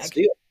Biggie Bag.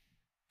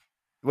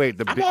 Wait,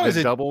 the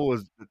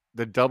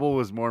double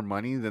was more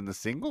money than the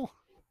single?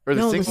 Or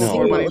the single was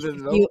more money than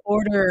the double? You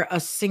order a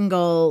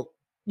single,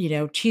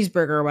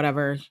 cheeseburger or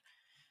whatever,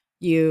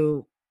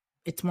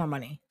 it's more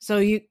money. So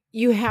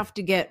you have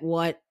to get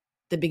what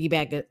the Biggie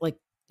Bag, you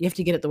have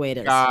to get it the way it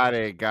is. Got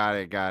it.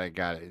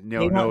 No,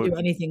 they won't do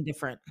anything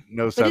different.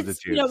 No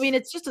substitutes.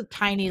 It's just a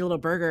tiny little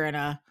burger and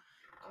a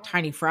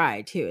tiny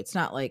fry too. It's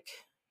not like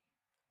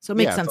So it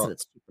makes Yeah, sense that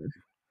it's cheaper.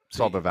 It's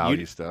all the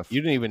value stuff.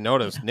 You didn't even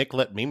notice. Nick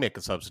let me make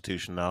a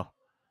substitution, though.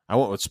 I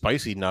went with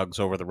spicy nugs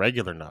over the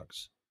regular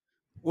nugs.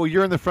 Well,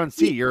 you're in the front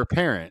seat. You're a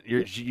parent.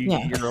 You're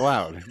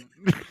allowed.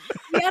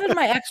 He added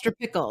my extra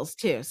pickles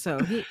too, so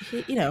he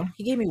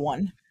gave me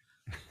one.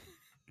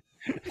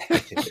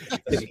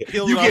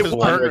 Peeled You off get his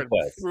one burger and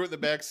request. threw it in the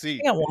back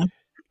seat. I got one.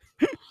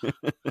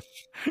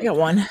 I got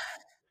one.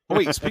 Oh,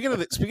 wait, speaking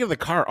of the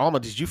car, Alma,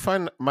 did you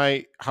find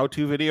my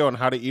how-to video on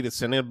how to eat a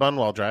Cinnabon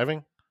while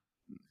driving?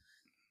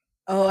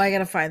 Oh, I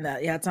gotta find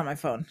that. Yeah, it's on my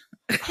phone.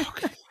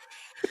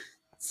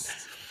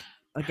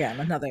 Again,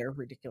 another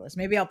ridiculous.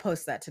 Maybe I'll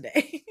post that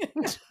today.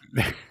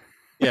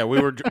 Yeah,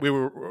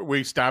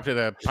 we stopped at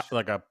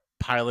a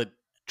pilot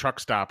truck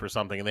stop or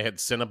something, and they had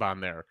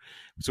Cinnabon there,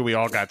 so we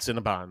all got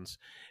Cinnabons.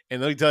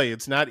 And let me tell you,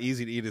 it's not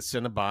easy to eat a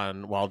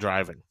Cinnabon while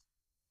driving.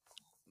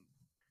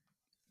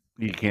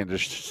 You can't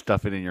just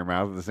stuff it in your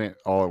mouth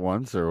all at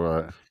once, or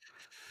what?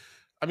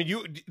 I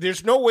mean,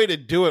 there's no way to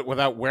do it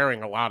without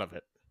wearing a lot of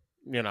it,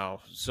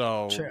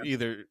 So True.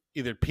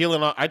 either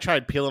peeling off. I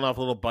tried peeling off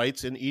little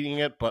bites and eating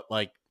it, but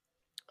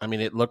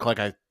it looked like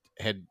I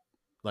had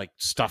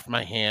stuffed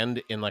my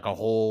hand in a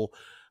whole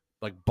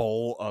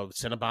bowl of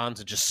Cinnabons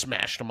and just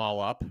smashed them all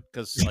up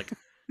because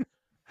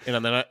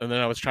and then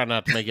I was trying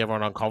not to make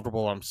everyone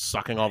uncomfortable. I'm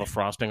sucking all the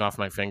frosting off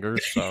my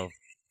fingers. So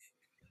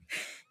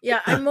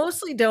Yeah, I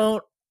mostly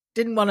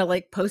didn't want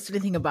to post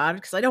anything about it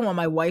because I don't want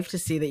my wife to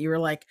see that you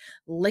were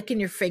licking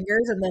your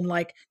fingers and then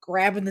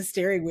grabbing the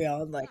steering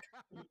wheel and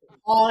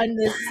on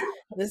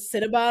this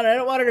Cinnabon. I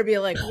don't want her to be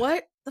like,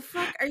 what the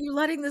fuck are you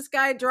letting this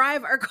guy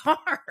drive our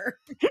car?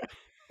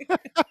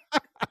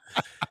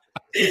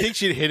 you think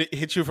she'd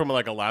hit you from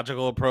a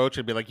logical approach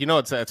and be like,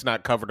 it's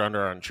not covered under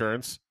our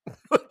insurance?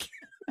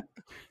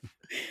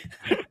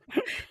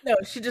 No,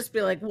 she'd just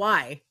be like,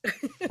 why?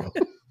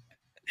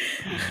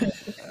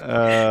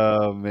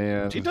 Oh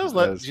man, she does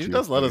let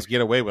us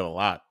get away with a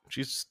lot.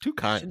 She's too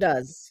kind. She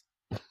does.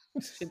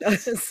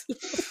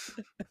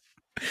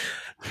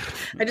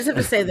 I just have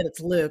to say that it's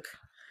Luke.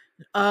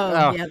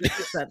 Oh. Yeah, that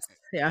makes sense.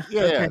 Yeah.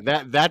 Yeah,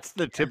 okay. That's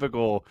the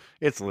typical.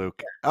 It's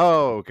Luke.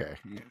 Oh, okay.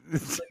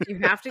 You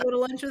have to go to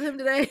lunch with him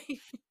today.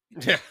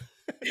 Yeah.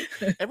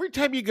 Every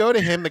time you go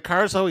to him, the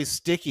car's always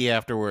sticky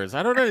afterwards.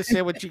 I don't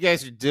understand what you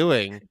guys are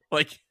doing.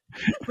 What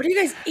are you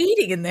guys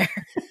eating in there?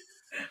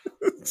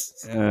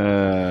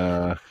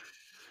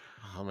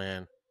 Oh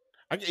man,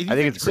 I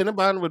think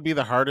Cinnabon would be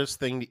the hardest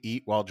thing to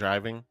eat while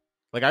driving.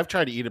 I've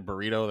tried to eat a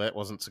burrito, that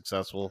wasn't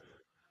successful.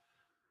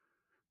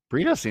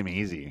 Burritos seem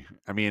easy.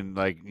 I mean,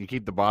 you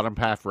keep the bottom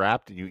half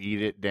wrapped and you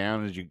eat it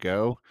down as you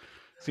go.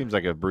 Seems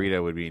like a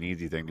burrito would be an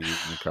easy thing to eat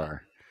in the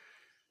car.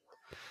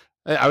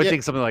 I would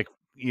think something like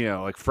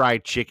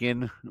fried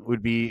chicken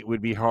would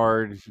be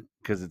hard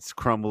because it's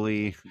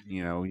crumbly.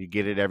 You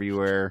get it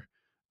everywhere.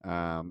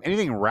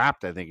 Anything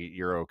wrapped, I think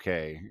you're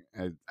okay.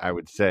 I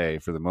would say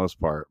for the most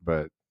part,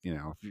 but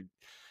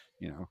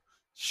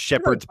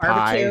shepherd's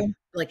pie,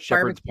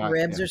 shepherd's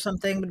barbecue ribs or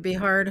something would be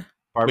hard.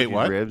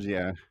 Barbecue ribs,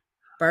 yeah.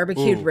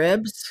 Barbecued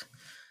ribs.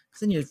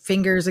 It's in your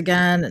fingers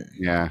again. And...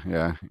 Yeah.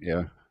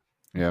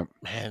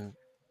 Man,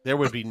 there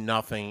would be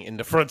nothing in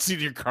the front seat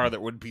of your car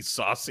that would be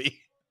saucy.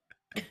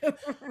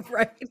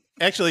 Right.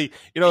 Actually,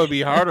 it would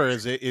be harder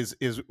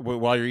is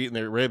while you're eating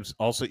the ribs,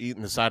 also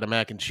eating the side of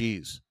mac and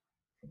cheese.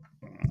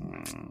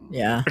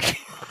 Yeah.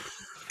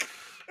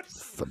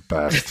 It's the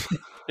best.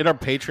 In our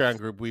Patreon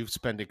group, we've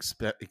spent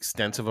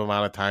extensive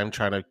amount of time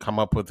trying to come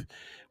up with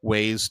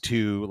ways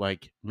to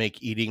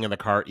make eating in the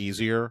car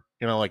easier.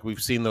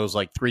 We've seen those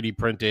 3D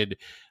printed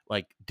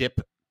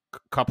dip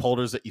cup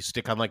holders that you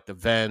stick on the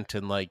vent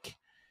and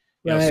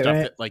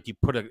stuff that you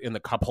put it in the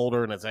cup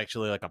holder and it's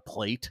actually a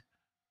plate.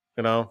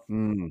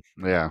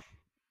 Yeah.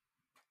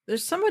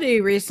 There's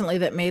somebody recently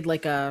that made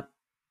a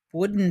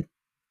wooden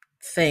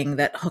thing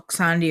that hooks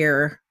onto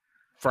your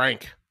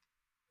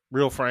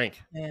Real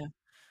Frank. Yeah.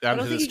 I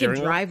don't think you can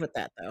drive with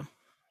that though.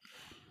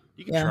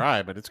 You can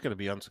try, but it's going to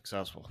be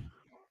unsuccessful.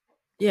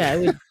 Yeah,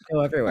 it would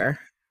go everywhere.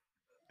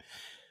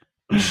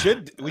 We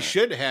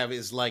should have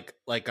is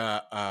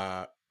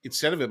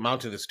instead of it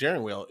mounted to the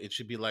steering wheel, it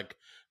should be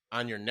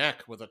on your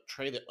neck with a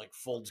tray that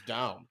folds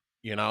down.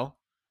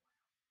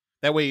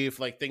 That way, if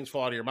things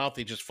fall out of your mouth,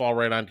 they just fall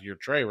right onto your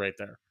tray right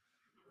there.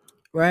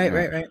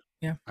 Right.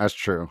 Yeah, that's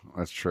true.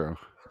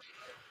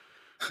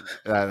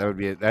 That would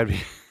be that'd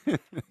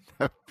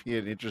be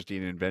an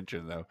interesting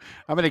invention, though.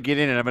 I'm gonna get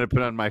in and I'm gonna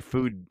put on my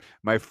food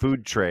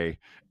tray.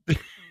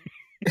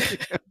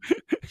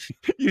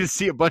 You just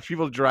see a bunch of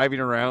people driving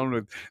around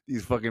with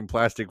these fucking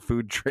plastic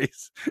food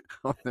trays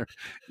on there.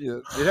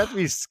 It'd have to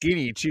be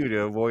skinny too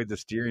to avoid the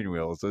steering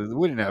wheel, so it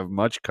wouldn't have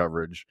much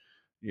coverage.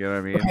 You know what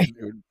I mean? Right.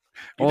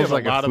 Almost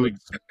like a food.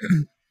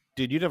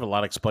 Dude, you'd have a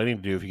lot of explaining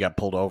to do if you got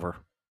pulled over.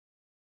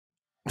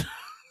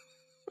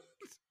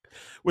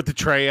 With the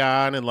tray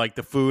on and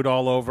the food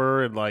all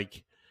over and why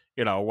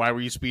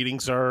were you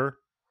speeding, sir?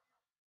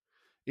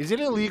 Is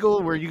it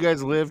illegal where you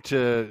guys live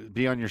to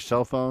be on your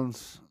cell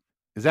phones?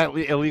 Is that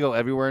illegal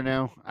everywhere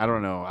now? I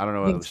don't know. I don't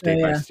know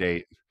state by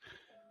state.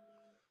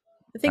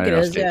 I think I it know,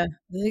 is. Yeah,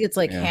 I think it's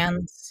like Yeah.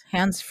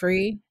 hands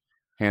free.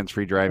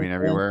 hands-free driving Yeah.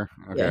 everywhere.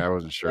 Okay, Yeah. I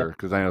wasn't Yep. sure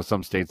because I know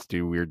some states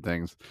do weird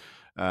things.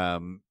 But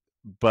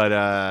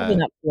Probably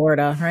not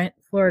Florida, right?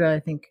 Florida, I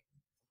think.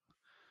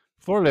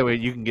 Florida,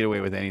 you can get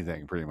away with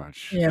anything pretty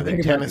much. Yeah, I And in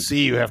pretty think. much.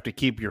 Tennessee, you have to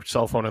keep your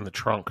cell phone in the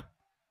trunk.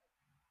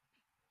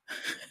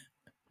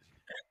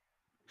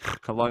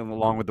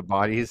 along with the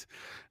bodies.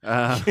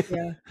 Yeah,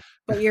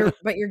 but your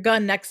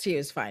gun next to you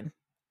is fine.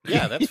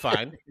 Yeah, that's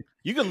fine.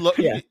 You can look.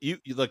 Yeah. You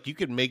look. You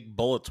can make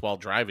bullets while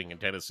driving in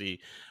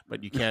Tennessee,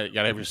 but you can't. You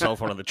gotta have your cell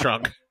phone in the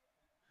trunk.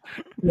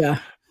 Yeah.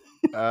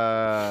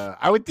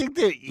 I would think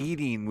that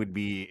eating would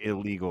be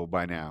illegal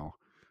by now.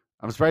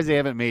 I'm surprised they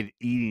haven't made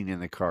eating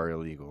in the car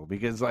illegal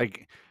because,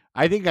 like,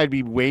 I think I'd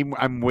be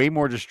I'm way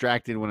more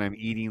distracted when I'm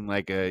eating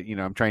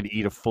I'm trying to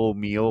eat a full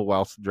meal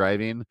whilst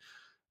driving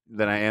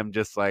than I am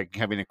just like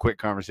having a quick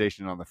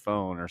conversation on the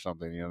phone or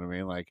something. You know what I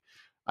mean? Like,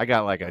 I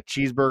got like a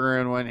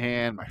cheeseburger in one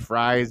hand, my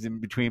fries in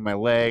between my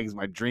legs,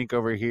 my drink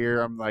over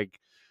here. I'm like,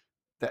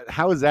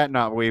 how is that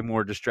not way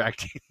more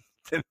distracting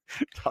than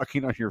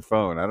talking on your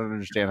phone? I don't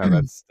understand how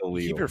that's still Keep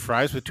legal. your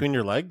fries between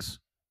your legs.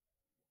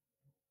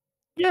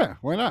 Yeah,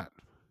 why not?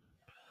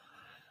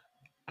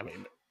 I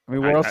mean,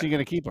 Where else are you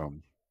going to keep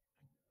them?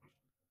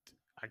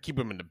 I keep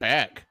them in the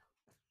bag.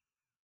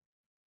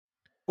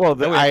 Well,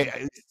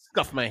 I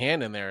stuff my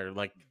hand in there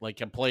like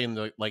I'm playing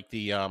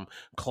the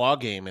claw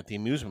game at the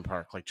amusement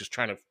park, like just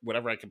trying to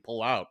whatever I can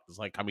pull out is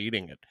like I'm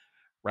eating it.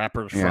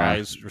 Wrappers, Yeah.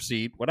 fries,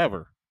 receipt,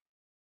 whatever.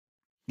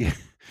 Yeah.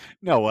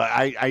 No,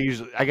 I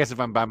usually, I guess if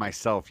I'm by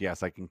myself,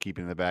 yes, I can keep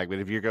it in the bag. But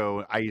if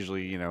I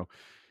usually,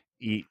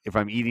 eat, if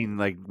I'm eating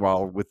like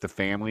while with the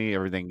family,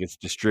 everything gets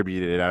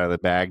distributed out of the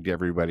bag to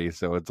everybody.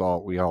 So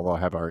we all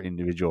have our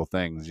individual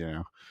things,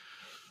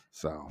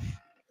 So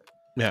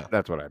Yeah.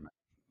 that's what I meant.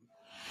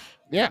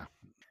 Yeah.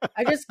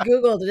 I just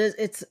googled it.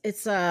 It's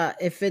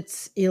if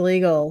it's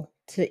illegal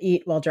to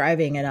eat while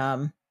driving,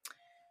 and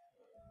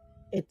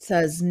it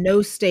says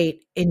no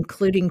state,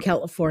 including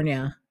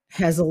California,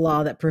 has a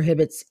law that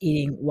prohibits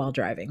eating while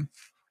driving.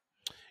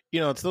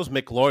 It's those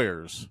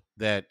McLawyers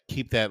that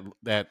keep that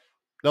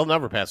they'll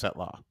never pass that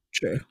law.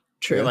 True.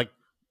 They're like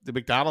the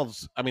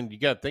McDonald's. I mean, you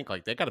got to think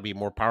like they got to be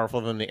more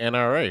powerful than the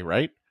NRA,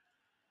 right?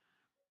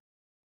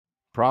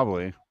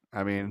 Probably.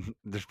 I mean,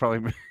 there's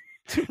probably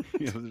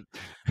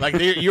Like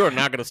you are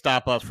not going to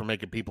stop us from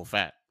making people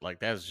fat. Like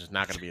that's just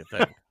not going to be a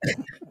thing.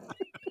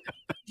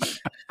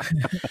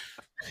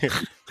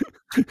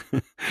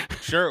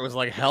 Sure, it was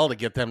like hell to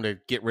get them to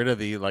get rid of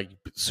the like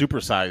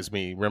supersize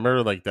me.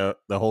 Remember, like the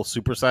whole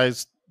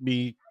supersize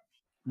me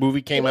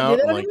movie came out. Do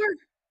that And, like, anymore?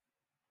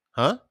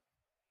 huh?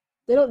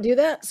 They don't do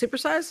that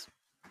supersize.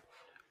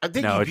 I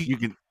think no, you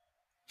can.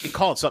 You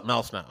call it something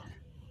else now.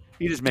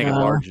 You just make it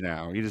large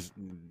now. You just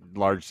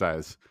large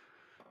size.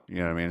 You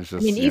know what I mean? It's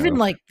just. Even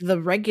like the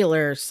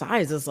regular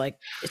size is like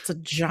it's a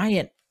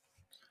giant.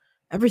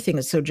 Everything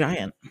is so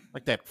giant.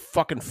 Like that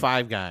fucking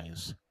Five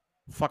Guys.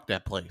 Fuck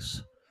that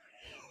place.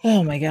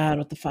 Oh my god,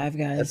 with the Five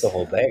Guys. That's a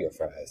whole bag of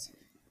fries.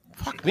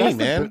 Fuck me,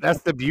 man.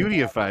 That's the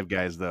beauty of Five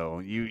Guys, though.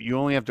 You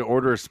only have to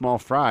order a small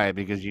fry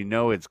because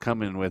it's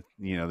coming with,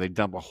 they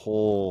dump a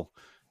whole,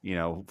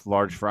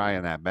 large fry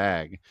in that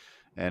bag.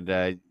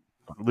 And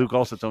Luke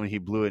also told me he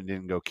blew it and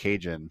didn't go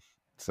Cajun.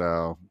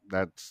 So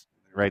that's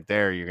right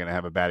there. You're going to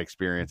have a bad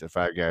experience at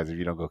Five Guys if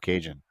you don't go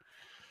Cajun.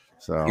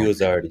 So He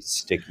was already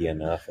sticky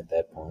enough at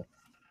that point.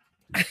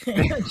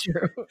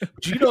 True.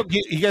 Do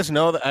you guys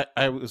know that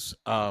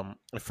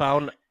I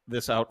found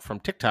this out from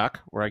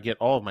TikTok where I get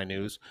all of my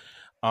news.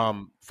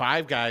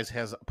 Five Guys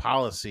has a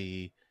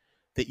policy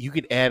that you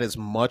could add as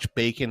much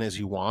bacon as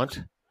you want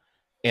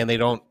and they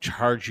don't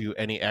charge you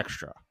any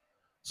extra.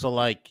 So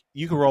like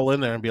you can roll in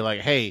there and be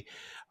like, hey,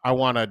 I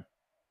want a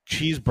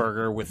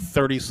cheeseburger with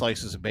 30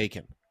 slices of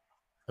bacon.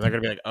 And they're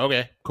gonna be like,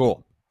 okay,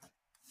 cool.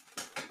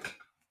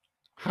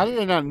 how did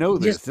I not know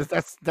this?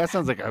 That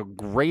sounds like a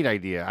great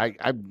idea.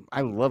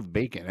 I love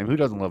bacon. I mean, who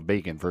doesn't love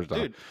bacon? First off,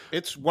 Dude,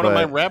 it's one of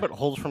my rabbit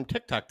holes from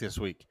TikTok this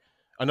week.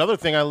 Another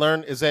thing I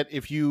learned is that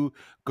if you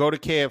go to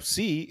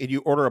KFC and you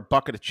order a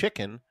bucket of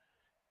chicken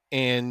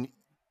and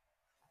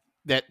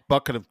that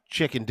bucket of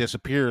chicken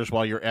disappears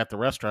while you're at the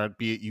restaurant,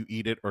 be it you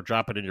eat it or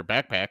drop it in your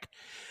backpack,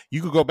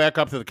 you could go back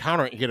up to the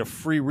counter and get a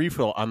free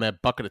refill on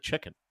that bucket of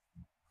chicken.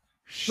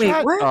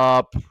 Shut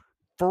up.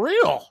 For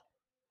real.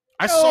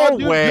 I saw a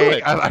dude do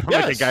it. I'm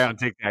like a guy on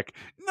TikTok.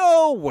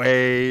 No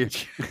way.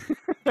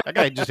 That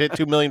guy just hit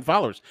 2 million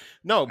followers.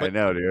 No, but I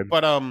know, dude.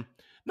 But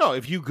no,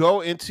 if you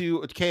go into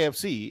a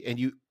KFC and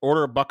you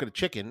order a bucket of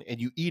chicken and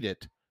you eat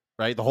it,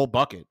 right, the whole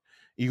bucket,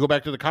 you go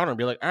back to the counter and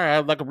be like, all right,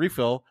 I'd like a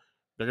refill.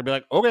 They're gonna be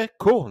like, okay,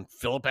 cool, and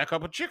fill it back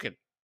up with chicken.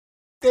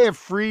 They have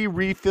free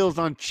refills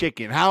on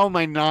chicken. Have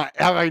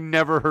I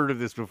never heard of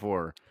this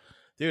before?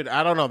 Dude,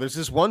 I don't know. There's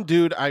this one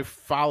dude I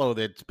follow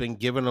that's been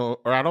given, or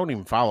I don't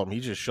even follow him. He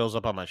just shows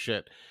up on my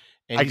shit.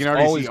 And I he's can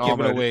already always see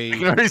giving Alma. away. I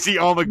can already see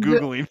Alma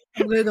Googling.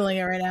 I'm Googling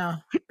it right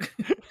now.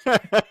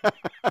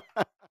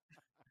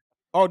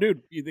 Oh,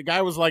 dude, the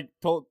guy was like,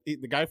 told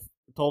him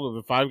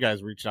the Five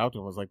Guys reached out to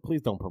him, was like,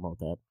 please don't promote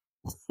that.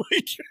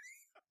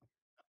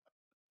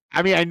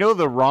 I mean, I know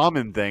the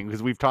ramen thing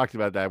because we've talked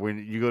about that.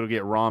 When you go to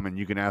get ramen,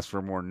 you can ask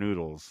for more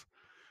noodles.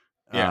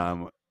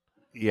 Yeah.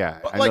 Yeah,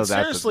 But I like know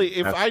seriously,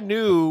 if that's I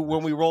knew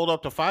when we rolled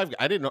up to Five,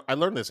 I didn't know. I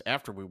learned this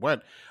after we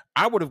went.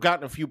 I would have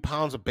gotten a few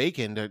pounds of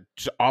bacon to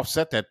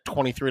offset that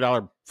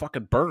 $23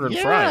 fucking burger and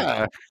fries.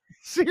 yeah.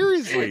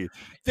 Seriously,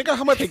 Think of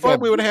how much Take fun that-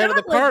 we would have had in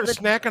the got, like, car the-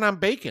 snacking on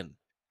bacon.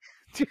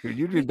 dude, you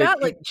You did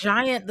got like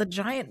the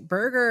giant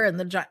burger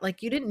and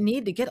like you didn't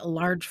need to get a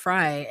large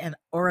fry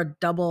or a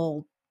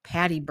double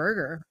patty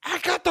burger. I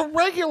got the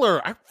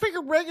regular. I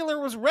figured regular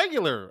was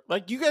regular.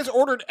 Like you guys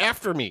ordered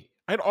after me.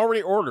 I'd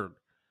already ordered.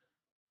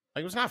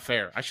 Like it was not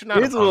fair. I should not.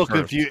 It have is a little gone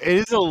first. confusing. It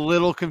is a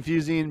little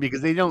confusing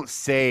because they don't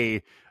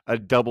say a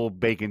double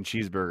bacon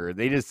cheeseburger.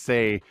 They just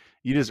say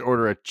you just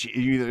order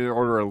you either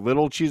order a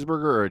little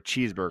cheeseburger or a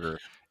cheeseburger,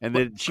 and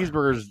the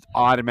cheeseburgers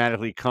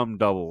automatically come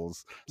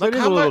doubles. So Like, it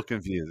is how a little much-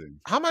 confusing.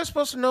 How am I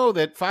supposed to know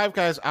that Five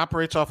Guys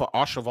operates off of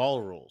au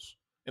cheval rules?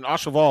 And au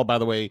cheval, by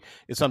the way,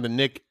 is something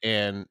Nick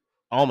and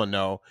Alma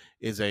know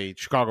is a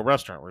Chicago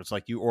restaurant where it's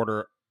like you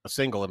order a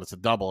single and it's a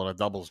double and a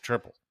double is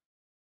triple.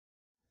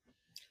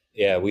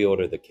 Yeah, we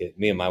order the kid.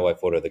 Me and my wife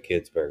order the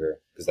kids burger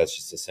because that's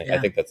just a single. I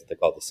Yeah. think that's what they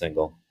call the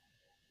single.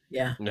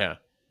 Yeah. Yeah.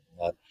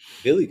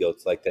 Billy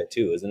Goat's like that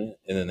too, isn't it?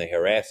 And then they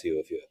harass you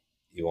if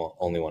you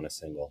only want a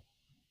single.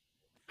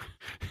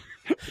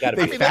 You gotta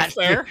They be that's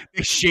fair.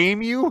 They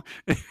shame you.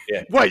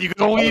 Yeah. What, you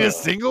can only eat a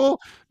single?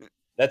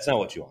 That's not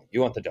what you want.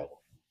 You want the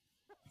double.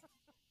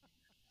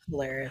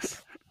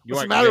 Hilarious.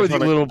 What's the matter with you,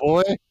 little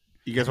boy?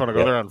 You guys want to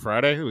go there on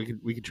Friday?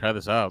 We could try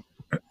this out.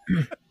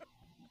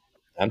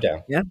 I'm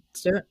down. Yeah,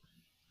 let's do it.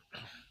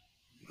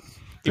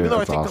 Even though I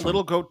That's think awesome. the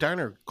Little Goat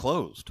Diner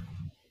closed.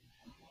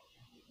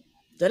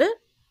 Did it?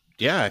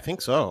 Yeah, I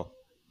think so.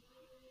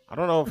 I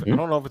don't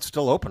know if it's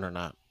still open or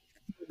not.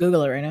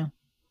 Google it right now.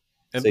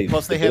 And So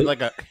plus, they the had Bill-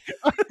 like a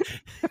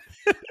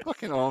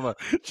Fucking Alma.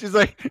 She's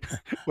like,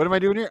 what am I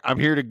doing here? I'm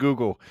here to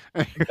Google.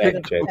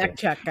 Fact check. Fact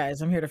check,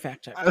 guys. I'm here to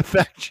fact check.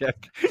 Fact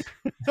check.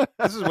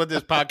 This is what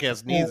this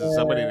podcast needs is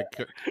somebody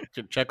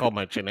to check all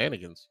my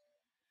shenanigans.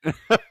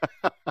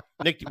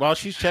 Nick, while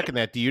she's checking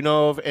that, do you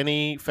know of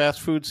any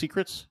fast food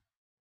secrets?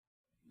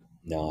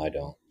 No, I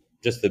don't.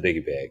 Just the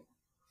biggie bag.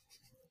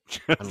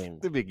 I mean,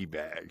 The biggie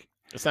bag.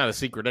 it's not a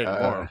secret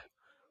anymore.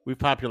 We've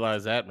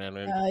popularized that, man.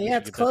 We Yeah, should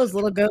it's get closed.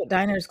 Little Goat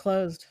Diner's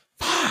closed.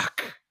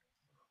 Fuck!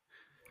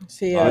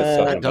 See, I was I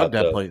talking dug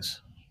about that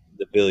place.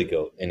 the Billy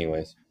Goat.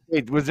 Anyways,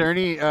 Wait, was there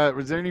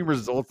any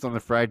results on the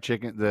fried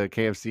chicken, the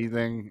KFC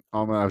thing?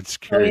 Alma, I was just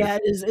oh curious. yeah,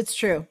 it's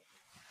true.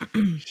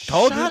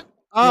 Told Shut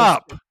you.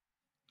 up.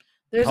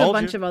 There's a Told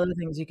bunch you. of other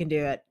things you can do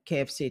at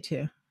KFC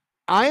too.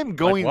 I am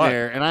going what?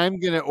 there and I'm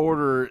gonna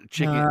order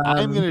chicken.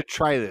 I'm Um, gonna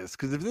try this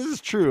because if this is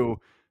true,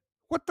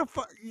 what the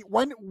fuck?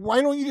 Why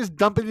don't you just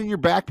dump it in your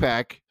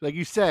backpack like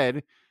you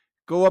said?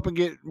 Go up and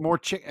get more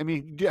chicken. I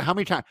mean,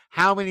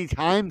 how many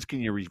times can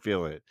you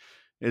refill it?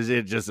 Is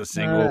it just a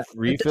single It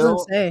refill?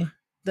 doesn't say.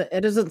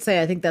 It doesn't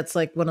say. I think that's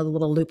like one of the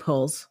little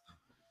loopholes.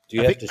 do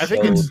you I have think, to I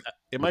think show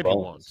it might be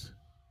bones? once.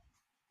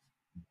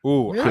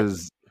 Ooh, Really?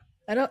 Because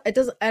I don't. It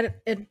doesn't.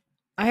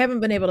 I haven't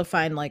been able to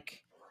find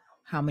like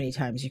how many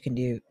times you can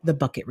do the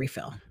bucket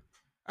refill.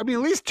 I mean,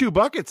 at least 2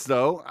 buckets,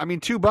 though. I mean,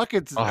 2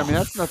 buckets. I mean,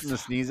 that's nothing to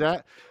sneeze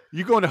at.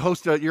 You going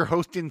to you're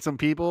hosting some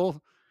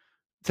people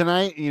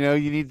tonight. You know,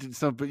 you need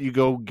you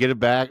go get a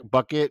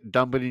bucket,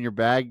 dump it in your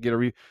bag,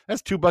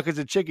 that's 2 buckets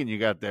of chicken you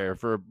got there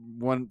for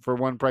one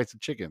price of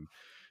chicken.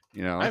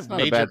 You know, that's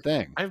not a bad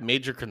thing. I have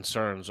major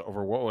concerns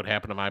over what would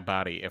happen to my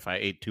body if I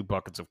ate 2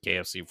 buckets of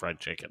KFC fried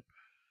chicken.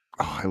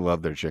 Oh, I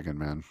love their chicken,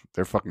 man.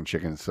 Their fucking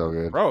chicken is so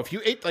good. Bro, if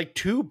you ate like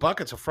 2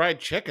 buckets of fried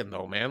chicken,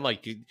 though, man,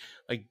 do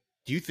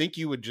you think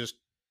you would just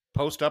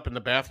post up in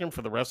the bathroom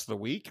for the rest of the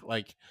week?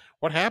 Like,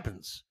 what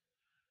happens?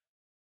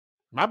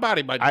 My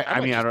body might. I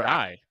mean, I just don't-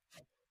 die.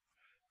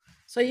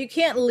 So you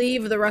can't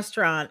leave the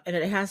restaurant, and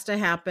it has to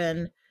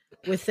happen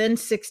within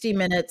 60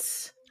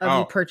 minutes of Oh.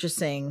 you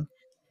purchasing,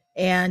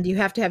 and you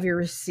have to have your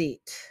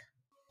receipt.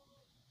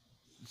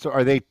 So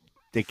are they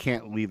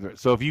can't leave.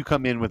 So if you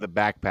come in with a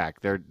backpack,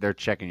 they're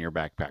checking your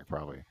backpack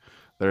probably.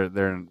 They're It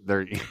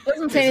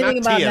doesn't say It's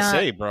anything not about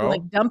TSA, not, bro.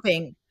 like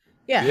dumping.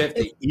 Yeah, You have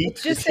to eat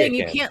it's just the saying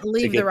you chicken can't to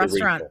leave get the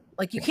restaurant. refill.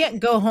 Like you can't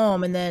go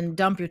home and then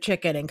dump your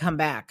chicken and come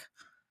back.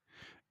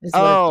 is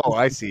what Oh,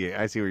 I see.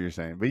 I see what you're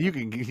saying. But you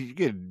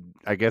can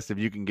I guess if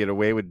you can get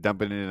away with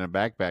dumping it in a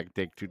backpack,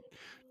 take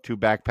two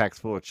backpacks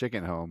full of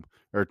chicken home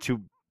or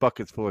 2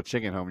 buckets full of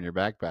chicken home in your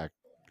backpack.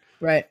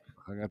 right.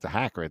 That's a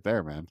hack right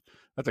there, man.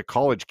 That's a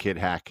college kid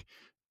hack.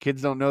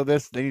 Kids don't know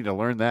this. They need to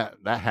learn that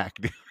hack.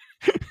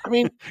 I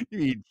mean, You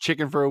eat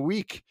chicken for a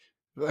week.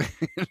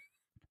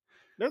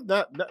 there's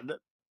not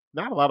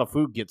a lot of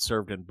food gets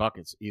served in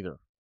buckets either.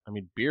 I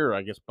mean, beer,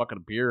 I guess, bucket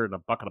of beer and a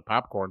bucket of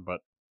popcorn, but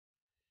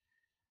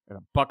and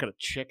a bucket of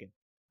chicken.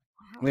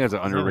 I think that's an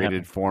Does that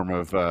underrated form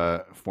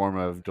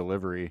of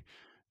delivery.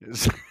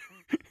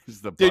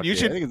 Is the Dude, you bucket.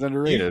 should- I think it's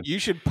underrated. You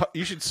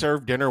should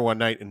serve dinner one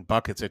night in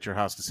buckets at your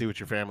house to see what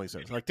your family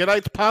says. Like,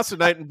 tonight's pasta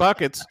night in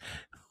buckets.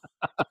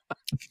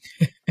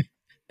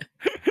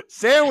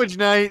 Sandwich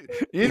night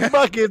in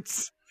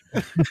buckets.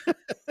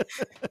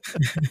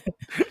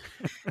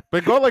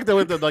 But go with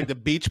the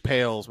beach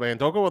pails, man.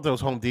 Don't go with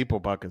those Home Depot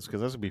buckets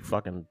because this would be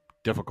fucking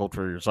difficult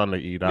for your son to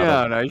eat out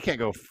of. No, you can't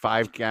go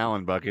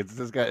 5-gallon buckets.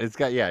 It's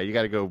got you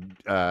got to go.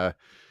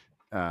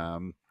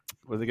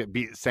 What do they get?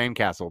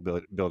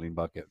 Sandcastle building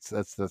buckets.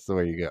 That's the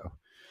way you go.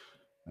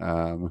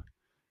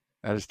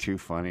 That is too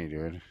funny,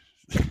 dude.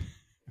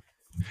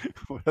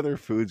 What other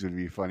foods would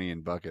be funny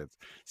in buckets?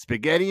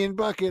 Spaghetti in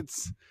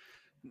buckets.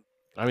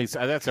 I mean,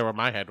 that's where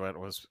my head went.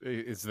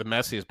 It's the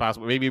messiest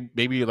possible.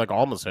 Maybe like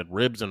Alma said,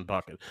 ribs and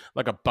bucket.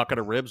 Like a bucket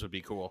of ribs would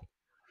be cool.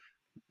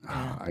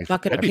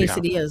 Bucket of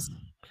quesadillas.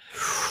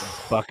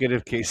 Bucket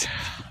of quesadillas.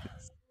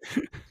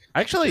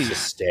 Actually, It's a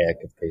stack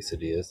of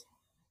quesadillas.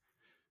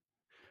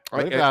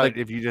 What about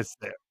if you just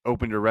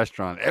opened a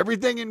restaurant?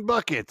 Everything in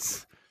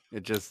buckets.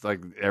 It just like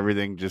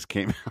everything just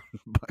came out in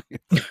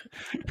buckets.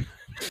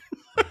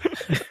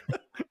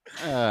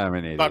 I'm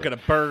an idiot. Bucket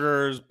of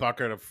burgers,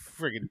 bucket of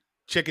friggin'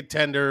 chicken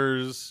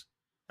tenders.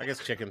 I guess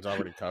chicken's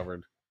already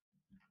covered.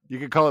 You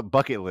could call it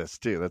Bucket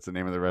List too. That's the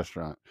name of the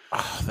restaurant.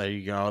 Oh, there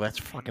you go. That's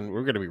fucking.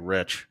 We're gonna be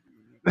rich.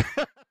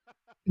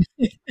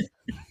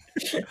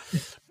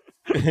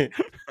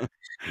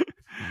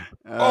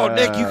 Oh,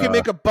 Nick, you can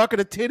make a bucket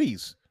of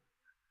titties.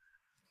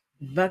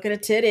 Bucket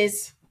of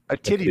titties. A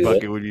titty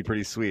bucket would be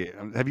pretty sweet.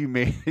 Have you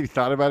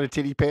thought about a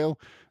titty pail?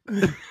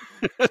 Not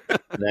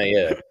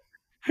yet.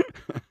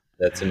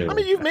 That's a new I one.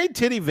 mean, you've made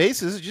titty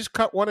vases. Just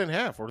cut one in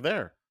half. We're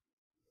there.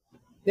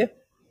 Yeah.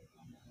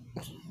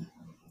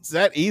 It's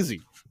that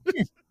easy.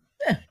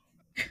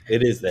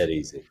 It is that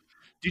easy.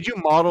 Did you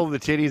model the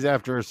titties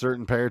after a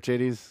certain pair of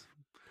titties?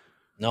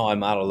 No, I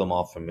model them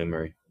all from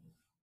memory.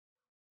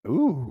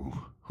 Ooh.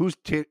 Who's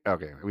tit?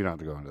 Okay, we don't have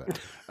to go into that.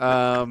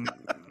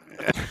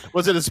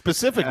 Was it a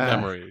specific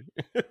memory?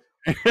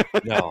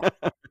 No,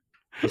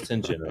 just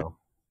in general.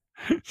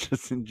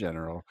 Just in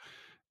general.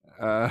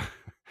 I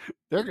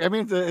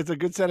mean, it's a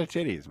good set of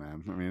titties,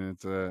 man. I mean,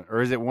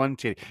 or is it one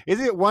titty? Is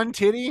it one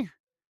titty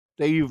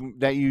that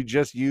you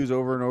just use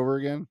over and over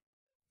again?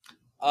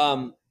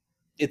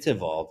 It's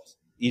evolved.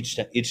 Each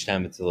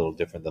time it's a little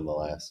different than the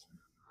last.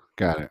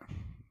 Got it.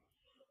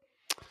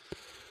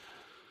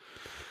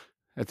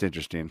 That's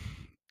interesting.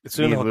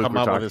 Soon he'll come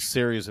out with a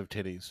series of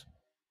titties.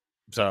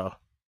 So,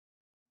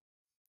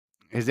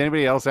 has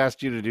anybody else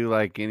asked you to do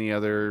like any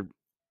other,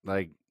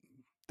 like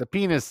the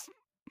penis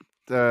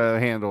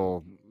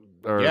handle?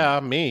 Or... Yeah,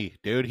 me,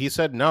 dude. He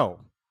said no.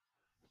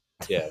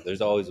 Yeah,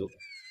 there's always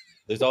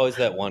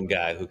that one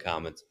guy who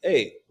comments,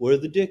 "Hey, where are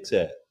the dicks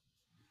at?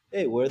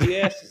 Hey, where are the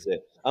asses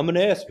at? I'm an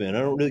ass man. I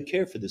don't really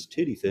care for this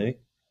titty thing."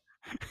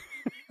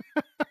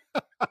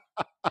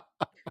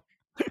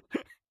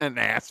 An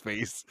ass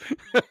face.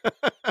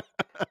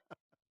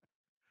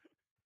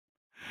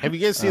 Have you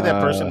guys seen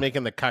that person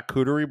making the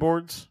charcuterie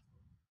boards?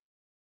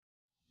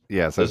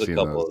 Yes, there's I've seen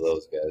a couple those. of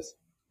those guys.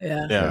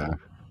 Yeah.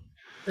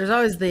 There's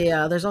always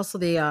there's also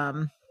the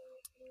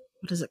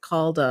what is it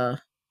called?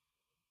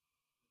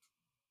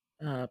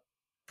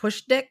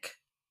 Push dick.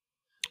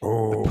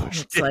 Oh,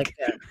 It's like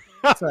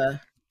it's a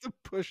the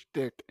push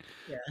dick.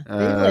 Yeah,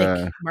 they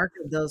like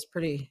marketed those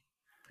pretty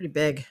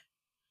big a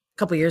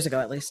couple years ago,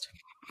 at least.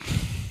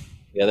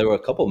 Yeah, there were a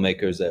couple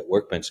makers at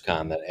Workbench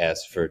Con that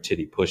asked for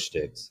titty push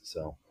sticks,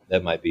 so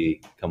that might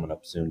be coming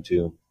up soon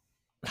too.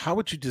 How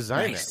would you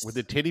design it? Would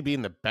the titty be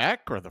in the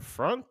back or the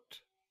front?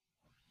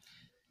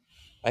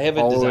 I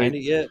haven't designed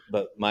it yet,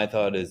 but my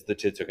thought is the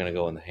tits are going to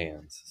go in the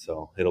hands,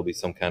 so it'll be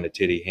some kind of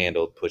titty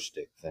handled push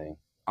stick thing.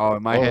 Oh,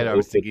 in my head, I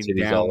was thinking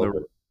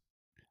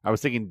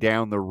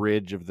down the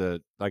ridge of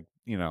the, like,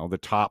 the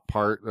top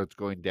part that's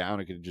going down.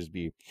 It could just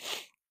be,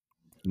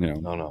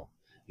 No.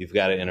 You've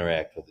got to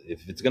interact with it.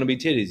 If it's going to be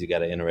titties, you got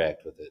to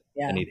interact with it.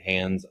 Yeah. I need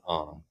hands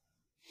on.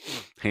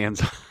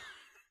 Hands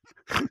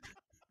on.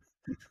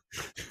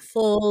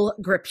 Full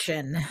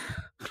gription.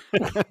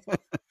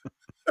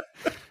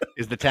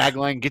 Is the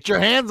tagline, get your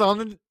hands on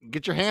them.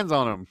 Get your hands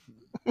on them.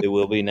 It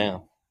will be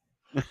now.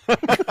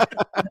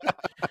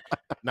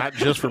 Not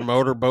just for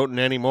motorboating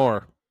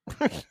anymore.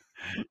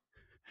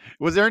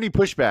 Was there any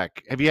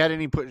pushback? Have you had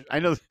any push? I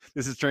know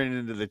this is turning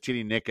into the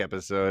Titty Nick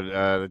episode.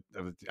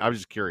 I was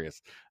just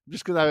curious,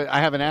 just because I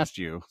haven't asked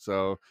you.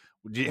 So,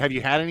 have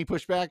you had any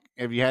pushback?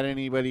 Have you had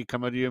anybody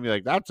come up to you and be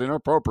like, "That's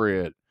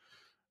inappropriate"?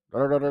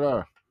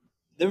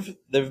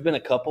 There've been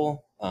a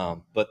couple,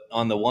 but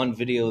on the one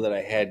video that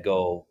I had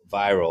go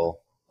viral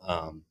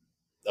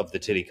of the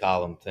titty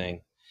column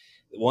thing,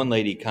 one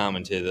lady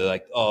commented, they're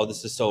like, "Oh,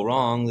 this is so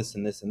wrong, this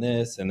and this and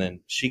this," and then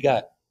she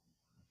got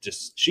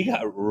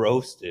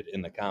roasted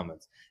in the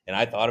comments. And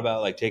I thought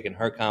about like taking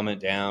her comment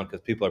down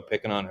because people are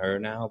picking on her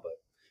now, but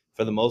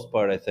for the most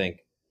part, I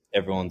think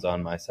everyone's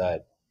on my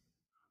side.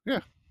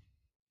 Yeah,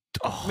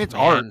 Oh, it's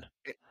man. art.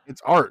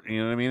 It's art. You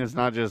know what I mean? It's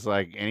not just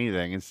like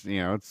anything. It's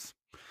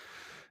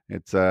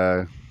it's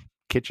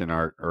kitchen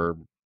art or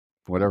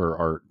whatever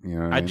art. You know,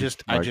 what I mean?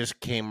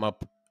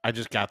 I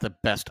just got the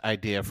best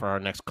idea for our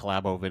next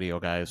collabo video,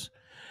 guys.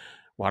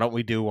 Why don't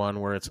we do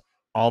one where it's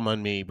Alma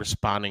and me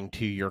responding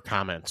to your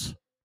comments?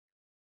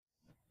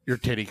 Your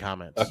titty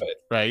comments, Okay.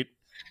 right?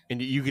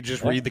 And you could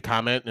just read the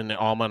comment, and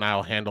Alma and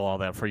I'll handle all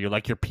that for you,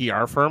 like your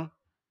PR firm,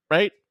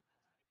 right?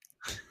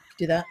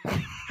 Do that.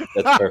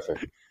 That's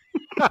perfect.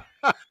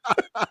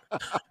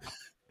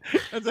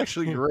 That's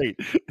actually great.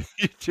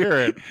 Here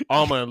at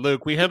Alma and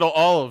Luke, we handle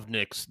all of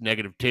Nick's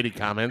negative titty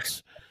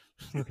comments.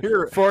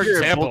 Here, For here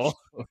at example,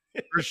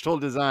 Versatile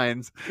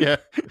Designs, yeah,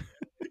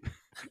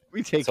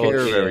 we take So, care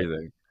of yeah.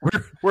 everything.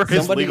 we're his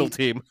Somebody- legal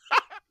team.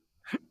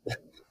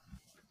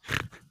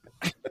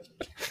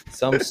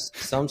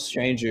 Some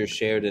stranger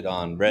shared it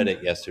on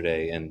Reddit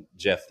yesterday, and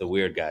Jeff, the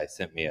weird guy,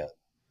 sent me a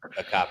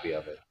copy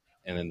of it.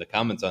 And then the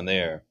comments on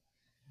there,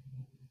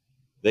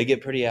 they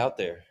get pretty out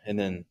there. And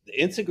then the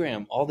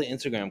Instagram, all the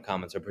Instagram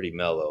comments are pretty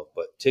mellow,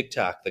 but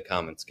TikTok, the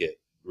comments get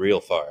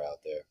real far out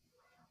there.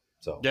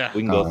 So Yeah.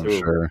 we can go through.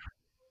 Sure.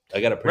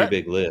 I got a pretty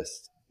big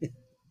list.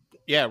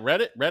 Yeah,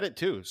 Reddit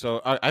too.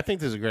 So I think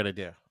this is a great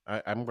idea.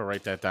 I'm gonna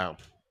write that down.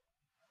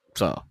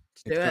 So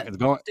Do it. It's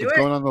going. Do It's it.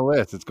 going on the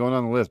list. It's going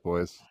on the list,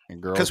 boys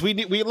and girls. because we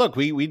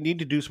need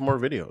to do some more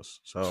videos.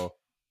 So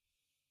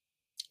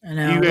I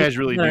know. You guys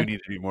really People do are- need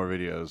to do more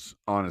videos.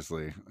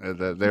 Honestly,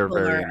 they're people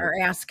very are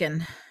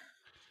asking.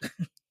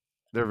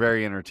 they're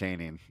very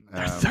entertaining.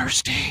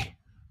 thirsty.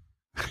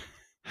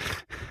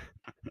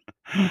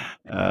 You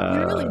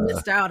really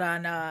missed out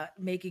on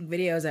making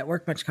videos at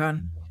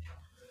WorkbenchCon.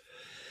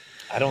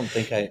 I don't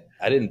think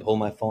I didn't pull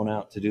my phone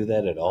out to do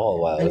that at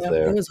all while I was know,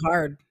 there. It was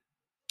hard.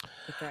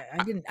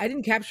 Like, I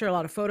didn't capture a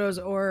lot of photos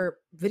or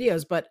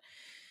videos, but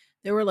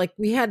there were like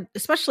we had,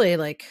 especially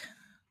like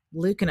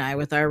Luke and I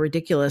with our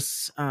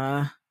ridiculous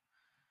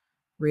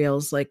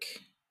reels, like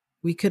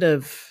we could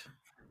have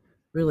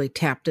really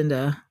tapped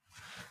into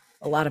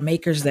a lot of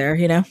makers there,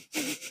 you know?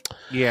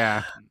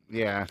 Yeah.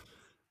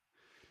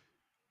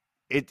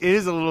 It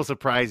is a little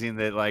surprising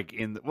that like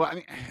I mean,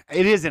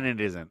 it is and it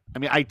isn't. I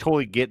mean, I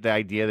totally get the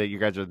idea that you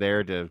guys are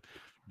there to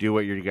do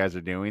what you guys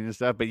are doing and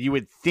stuff, but you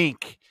would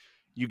think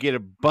you get a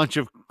bunch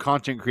of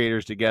content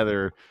creators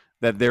together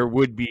that there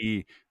would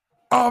be,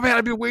 oh man,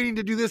 I've been waiting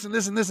to do this and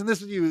this and this and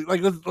this with you.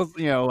 Like let's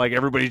like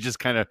everybody's just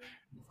kind of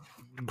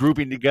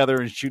grouping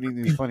together and shooting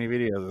these funny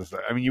videos and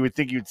stuff. I mean, you would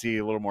think you'd see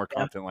a little more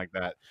content like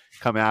that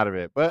come out of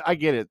it, but I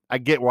get it. I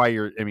get why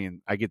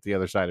I get the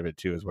other side of it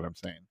too, is what I'm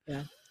saying.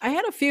 Yeah. I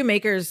had a few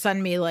makers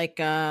send me like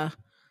like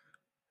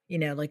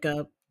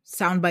a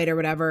soundbite or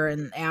whatever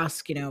and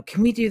ask, can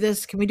we do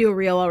this? Can we do a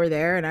reel over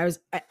there? And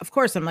of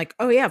course, I'm like,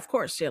 oh yeah, of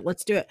course. Yeah,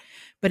 let's do it.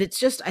 But it's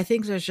just, I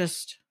think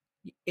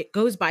it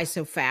goes by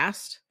so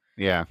fast.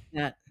 Yeah.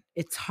 That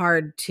it's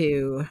hard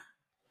to,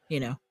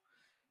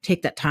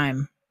 take that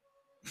time.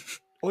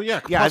 Well,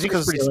 yeah, Yeah, I plus think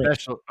it's because- pretty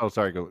special. Oh,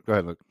 sorry. Go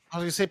ahead, Luke. I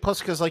was gonna say plus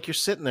because like you're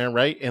sitting there,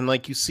 right, and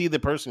like you see the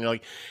person, you're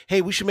like,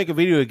 hey, we should make a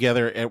video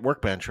together at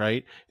Workbench,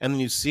 right? And then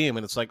you see him,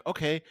 and it's like,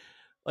 okay,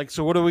 like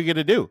so, what are we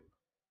gonna do?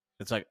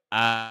 It's like,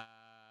 get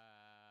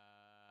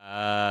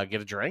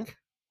a drink.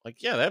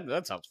 Like, yeah,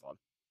 that sounds fun.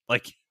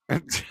 Like,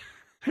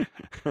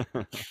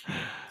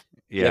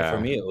 Yeah, for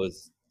me, it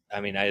was,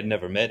 I mean, I had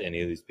never met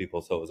any of these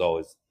people, so it was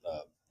always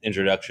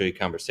introductory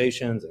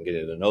conversations and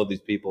getting to know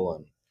these people.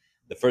 And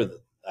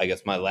I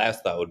guess my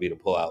last thought would be to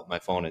pull out my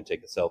phone and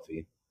take a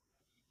selfie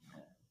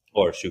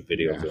or shoot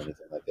videos or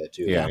anything like that,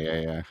 too.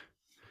 Yeah.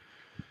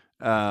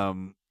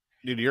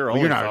 dude, your Well,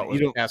 only you're not- thought you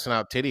was don't- passing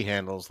out titty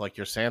handles like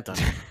you're Santa.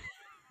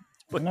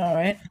 I know,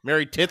 right?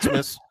 Merry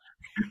Titsmas.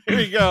 Here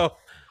you go.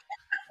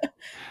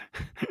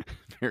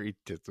 Very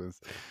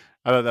titsmas.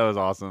 I thought that was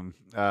awesome.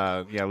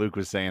 Yeah, Luke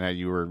was saying that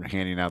you were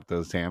handing out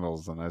those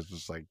handles, and I was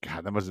just like,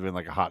 God, that must have been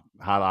like a hot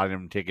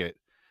item ticket.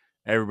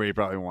 Everybody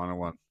probably wanted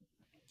one.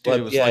 Dude, it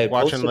But was yeah, like I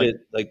watching, posted like- it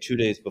like 2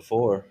 days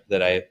before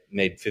that I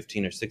made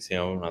 15 or 16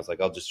 of them. And I was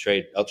like, I'll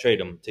trade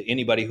them to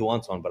anybody who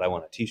wants one, but I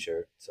want a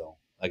t-shirt. So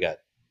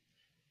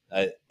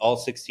all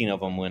 16 of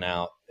them went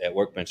out at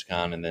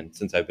WorkbenchCon. And then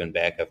since I've been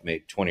back, I've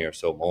made 20 or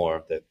so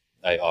more that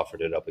I offered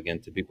it up again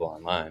to people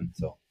online.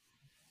 So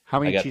How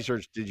many I got-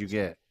 t-shirts did you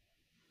get?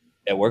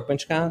 at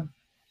WorkbenchCon,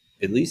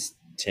 at least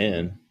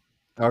 10.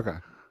 Okay.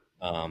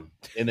 And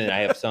then I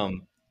have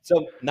some,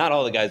 so not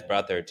all the guys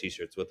brought their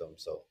t-shirts with them.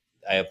 So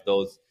I have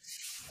those.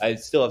 I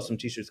still have some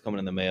t-shirts coming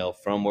in the mail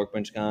from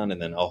WorkbenchCon,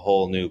 and then a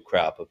whole new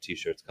crop of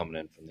t-shirts coming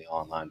in from the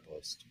online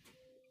post.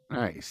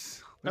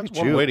 Nice. Look That's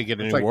at one you. way to get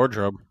a It's new like-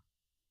 wardrobe.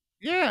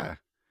 Yeah.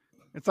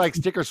 It's like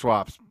sticker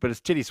swaps, but it's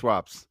titty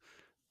swaps.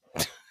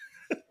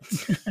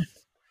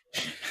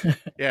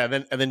 Yeah,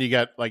 and then you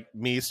got like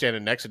me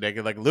standing next to Nick,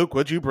 and like, Luke,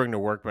 what'd you bring to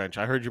Workbench?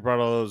 I heard you brought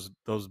all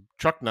those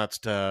truck nuts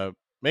to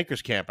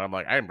Makers Camp. I'm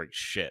like, I didn't bring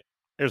shit.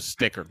 There's a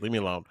sticker. Leave me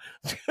alone.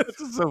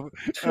 So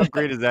how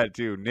great is that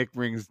too? Nick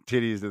brings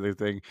titties to the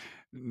thing.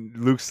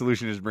 Luke's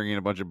solution is bringing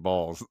a bunch of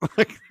balls.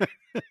 I'm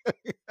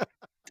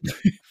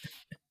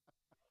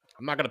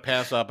not gonna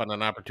pass up on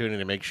an opportunity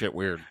to make shit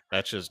weird.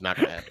 That's just not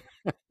gonna happen.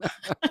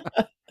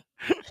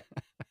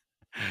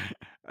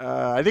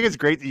 I think it's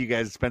great that you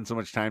guys spend so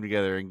much time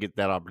together and get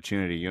that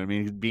opportunity. You know what I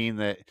mean? Being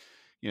that,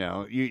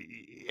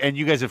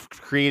 you guys have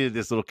created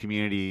this little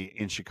community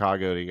in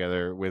Chicago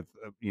together with,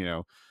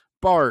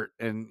 Bart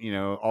and,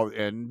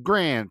 and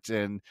Grant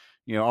and,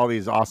 all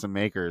these awesome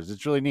makers.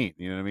 It's really neat.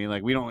 You know what I mean?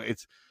 Like we don't.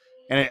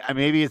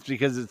 Maybe it's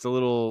because it's a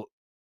little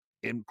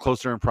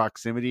closer in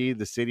proximity,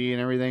 the city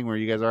and everything, where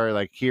you guys are.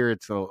 Like here,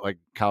 it's like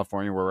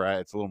California where we're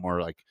at. It's a little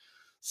more like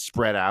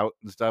spread out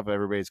and stuff.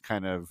 Everybody's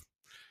kind of.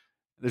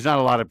 There's not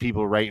a lot of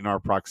people right in our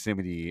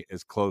proximity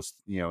as close,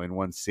 in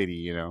one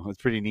city.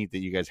 It's pretty neat that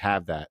you guys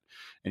have that,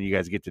 and you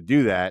guys get to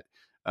do that.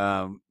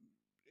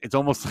 It's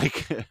almost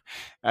like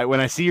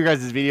when I see your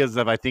guys' videos and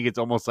stuff, I think it's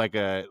almost like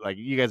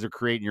you guys are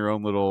creating your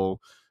own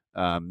little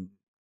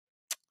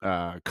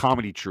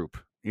comedy troupe.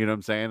 You know what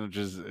I'm saying? Which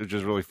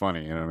is really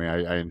funny. You know what I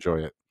mean? I enjoy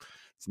it.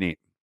 It's neat.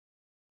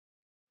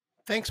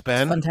 Thanks,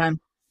 Ben. Fun time.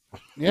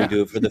 Yeah. We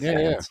do it for the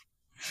fans.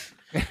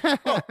 Yeah.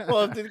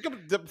 well,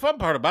 the fun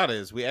part about it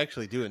is we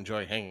actually do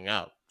enjoy hanging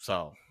out.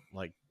 So,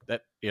 like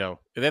that,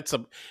 that's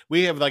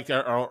we have like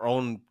our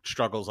own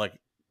struggles. Like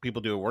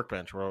people do a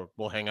workbench where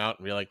we'll hang out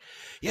and be like,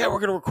 "Yeah,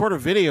 we're gonna record a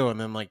video," and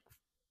then like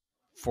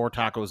 4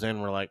 tacos in,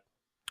 we're like,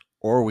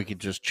 "Or we could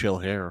just chill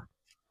here."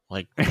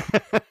 Like,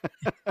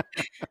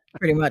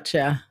 Pretty much,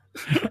 yeah.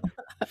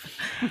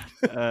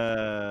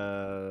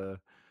 Yeah,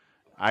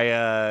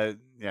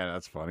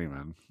 that's funny,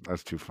 man.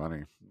 That's too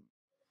funny.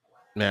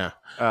 yeah.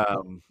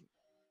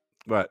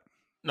 But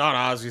No,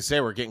 I was gonna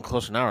say we're getting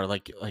close now.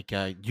 Like,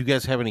 you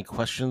guys have any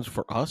questions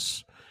for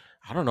us?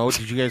 I don't know.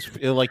 Did you guys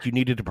feel like you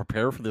needed to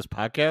prepare for this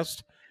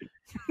podcast?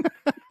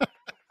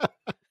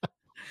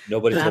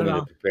 Nobody Not told me at to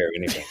all. prepare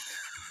anything.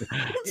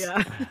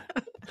 Yeah.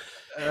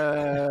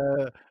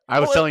 I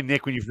was telling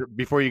Nick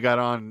before you got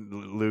on,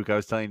 Luke. I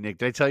was telling Nick.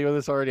 Did I tell you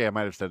this already? I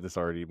might have said this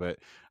already, but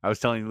I was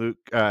telling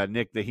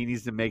Nick that he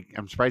needs to make.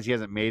 I'm surprised he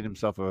hasn't made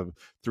himself a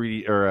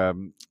 3D or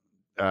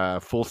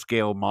full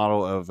scale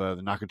model of the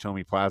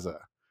Nakatomi Plaza,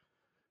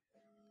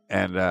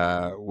 and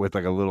with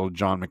like a little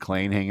John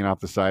McClane hanging off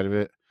the side of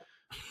it.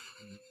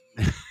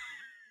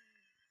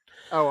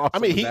 How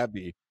awesome would that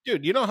be?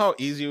 Dude, you know how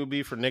easy it would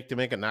be for Nick to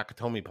make a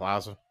Nakatomi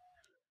Plaza?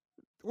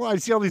 Well, I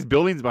see all these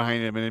buildings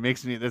behind him, and it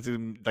makes me that's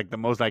like the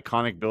most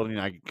iconic building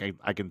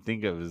I can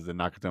think of is the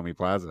Nakatomi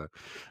Plaza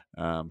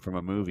from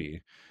a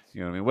movie.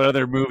 You know what I mean?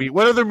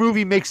 What other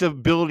movie makes a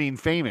building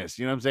famous?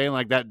 You know what I'm saying?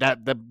 Like that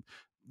the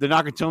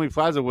Nakatomi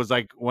Plaza was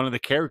like one of the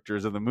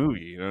characters of the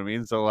movie. You know what I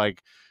mean? So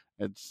like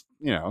it's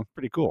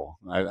pretty cool.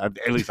 At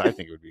least I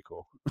think it would be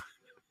cool.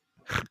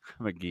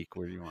 I'm a geek.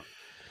 What do you want?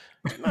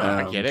 No,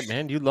 I get it,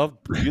 man. You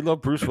love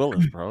Bruce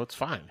Willis, bro. It's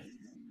fine.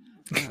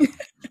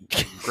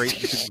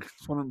 Great. It's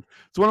one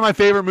of my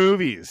favorite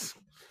movies.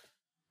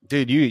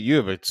 Dude, you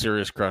have a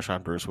serious crush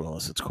on Bruce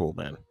Willis. It's cool,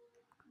 man.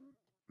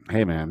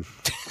 Hey, man.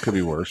 Could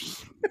be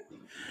worse.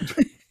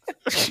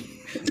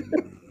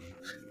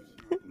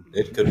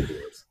 It could be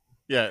worse.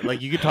 Yeah,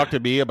 like you could talk to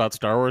me about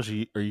Star Wars,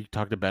 or you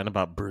talk to Ben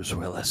about Bruce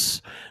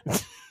Willis.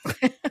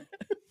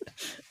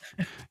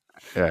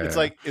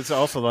 It's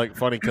also like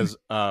funny because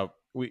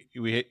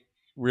we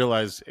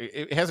realized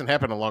it hasn't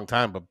happened in a long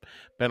time, but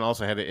Ben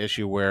also had an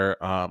issue where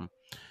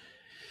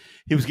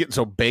he was getting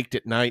so baked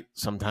at night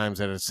sometimes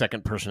that a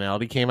second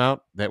personality came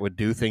out that would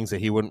do things that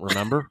he wouldn't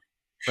remember,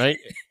 right?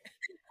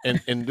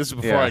 And this is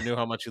before I knew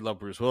how much he loved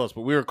Bruce Willis,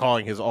 but we were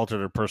calling his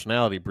alternate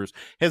personality Bruce.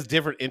 He has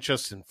different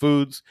interests in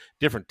foods,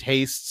 different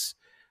tastes.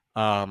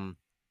 Would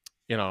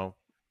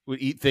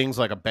eat things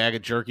like a bag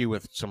of jerky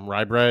with some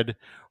rye bread,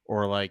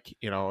 or like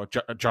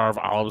a jar of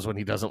olives when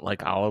he doesn't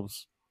like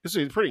olives. This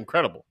is pretty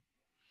incredible.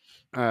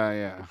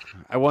 Yeah.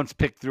 I once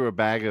picked through a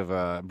bag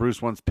of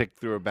Bruce once picked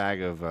through a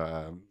bag of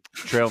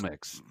trail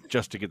mix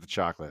just to get the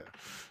chocolate.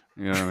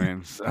 You know what I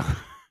mean? So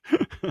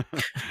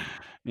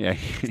yeah.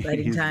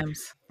 Exciting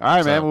times. All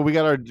right, man. Well, we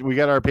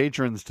got our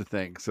patrons to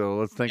thank. So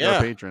let's thank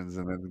our patrons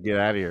and then get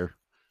out of here.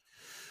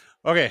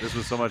 Okay. This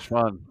was so much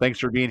fun. Thanks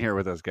for being here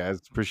with us, guys.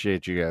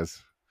 Appreciate you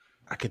guys.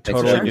 I could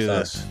totally do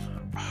this.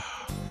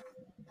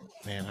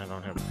 Man, I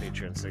don't have a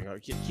Patreon thing.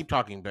 Keep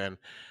talking, Ben.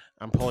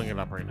 I'm pulling it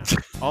up right now.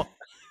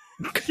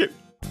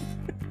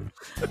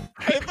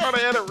 I thought I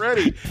had it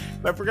ready.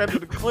 I forgot to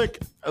click.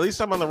 At least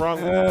I'm on the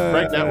wrong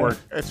right network.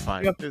 It's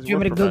fine. Do you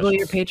want me to Google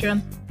your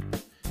Patreon?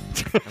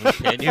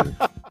 Can you?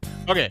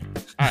 Okay.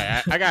 All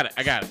right. I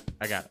got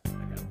it.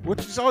 Which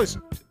is always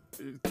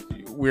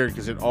weird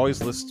because it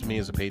always lists me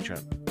as a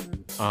patron.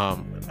 Which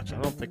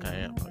I don't think I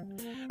am. But.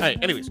 All right.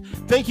 Anyways,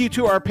 thank you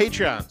to our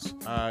Patreons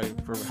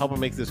for helping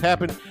make this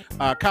happen.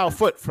 Kyle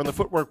Foote from the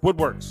Footwork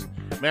Woodworks.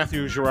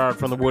 Matthew Gerard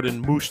from the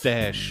Wooden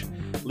Moustache.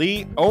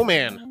 Lee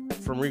Oman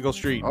from Regal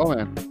Street. Oh,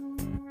 man.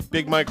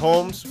 Big Mike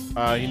Holmes.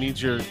 He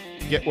needs your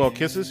get well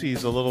kisses.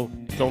 He's a little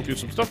going through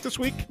some stuff this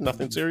week.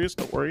 Nothing serious.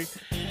 Don't worry.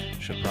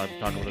 Should probably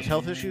talk about his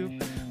health issue.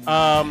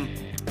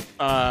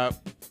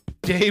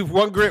 Dave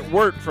One Grit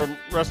Wirt from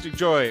Rustic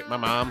Joy. My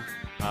mom.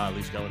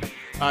 Lee's going.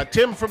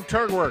 Tim from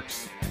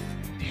Turnworks.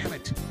 Damn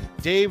it.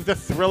 Dave the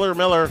Thriller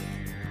Miller.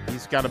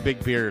 He's got a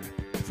big beard.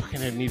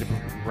 Fucking need to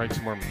write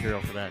some more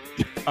material for that.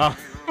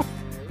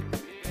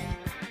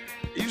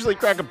 Usually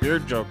crack a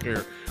beard joke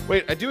here.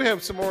 Wait, I do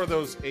have some more of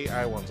those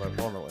AI ones on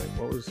phone. Wait,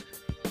 what was?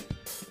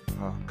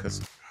 Oh,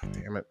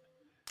 damn it.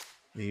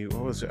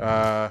 What was it?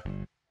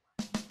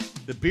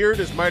 The beard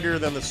is mightier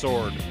than the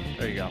sword.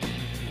 There you go.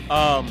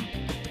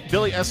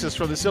 Billy Estes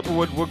from the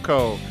Silverwood Wood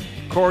Co.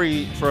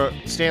 Corey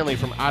Stanley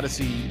from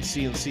Odyssey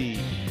CNC.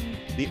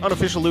 The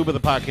unofficial lube of the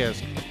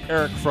podcast,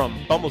 Eric from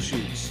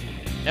Bumbleshoots.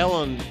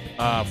 Ellen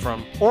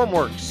from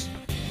Ormworks.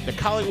 The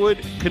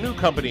Collingwood Canoe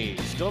Company,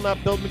 still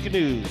not building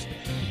canoes.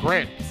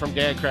 Grant from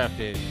Dad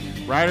Crafted.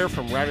 Ryder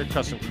from Ryder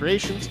Custom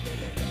Creations.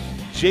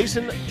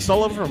 Jason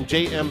Sullivan from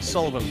JM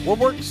Sullivan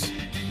Woodworks.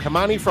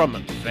 Kamani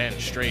from Van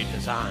Stray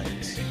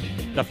Designs.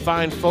 The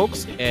fine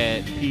folks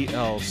at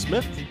PL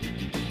Smith.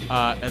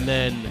 And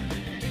then,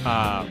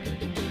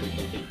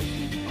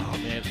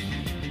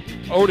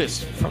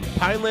 Otis from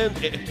Pineland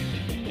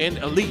and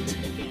Elite.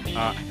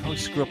 I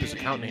always screw up his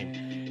account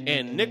name.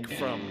 And Nick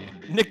from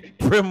Nick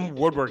Prim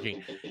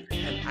Woodworking.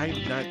 And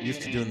I'm not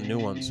used to doing the new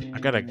ones.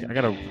 I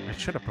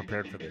should have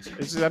prepared for this.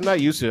 I'm not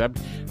used to it.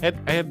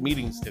 I had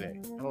meetings today.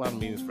 I had a lot of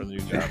meetings for the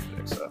new job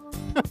today, so.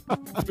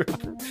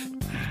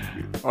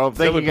 Well,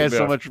 thank you guys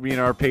so much for being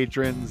our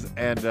patrons,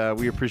 and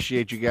we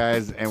appreciate you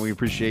guys, and we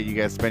appreciate you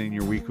guys spending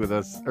your week with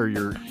us, or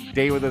your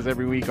day with us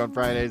every week on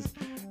Fridays.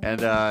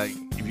 And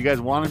if you guys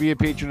want to be a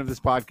patron of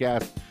this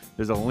podcast,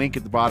 there's a link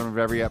at the bottom of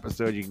every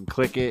episode. You can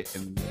click it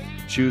and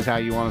choose how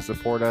you want to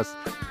support us.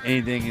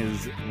 Anything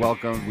is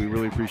welcome. We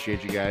really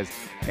appreciate you guys.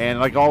 And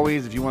like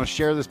always, if you want to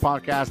share this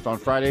podcast on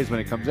Fridays when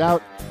it comes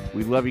out,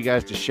 we'd love you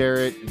guys to share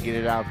it and get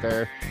it out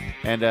there.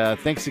 And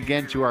thanks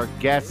again to our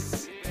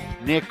guests,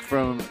 Nick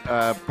from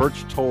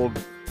Birchtold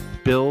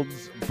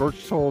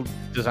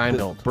Design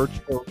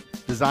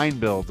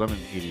Builds. I'm an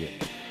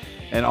idiot.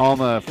 And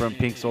Alma from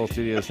Pink Soul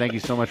Studios. Thank you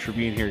so much for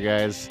being here,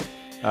 guys.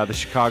 The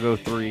Chicago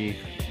 3,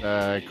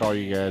 I call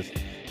you guys.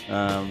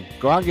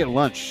 Go out and get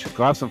lunch.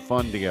 Go have some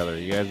fun together.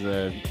 You guys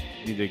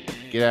need to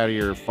get out of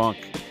your funk.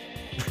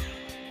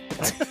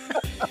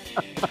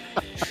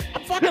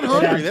 I'm fucking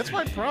hungry. That's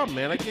my problem,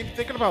 man. I keep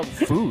thinking about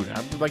food.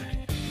 I'm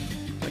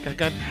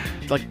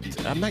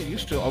I'm not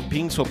used to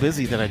being so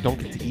busy that I don't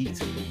get to eat.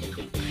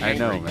 I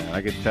know, man.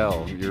 I could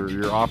tell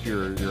you're off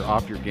your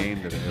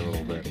game today a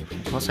little bit.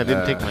 Plus, I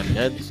didn't take my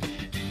meds.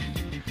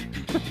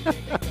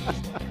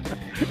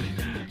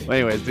 Well,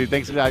 anyways, dude,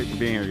 thanks for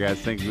being here, guys.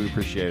 Thanks, we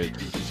appreciate it.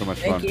 It's so much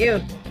fun. Thank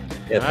you.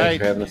 Yeah, thanks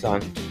for having us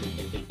on.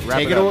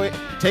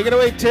 Take it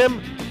away,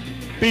 Tim.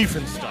 Beef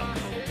and stuff.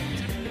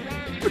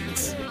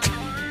 It's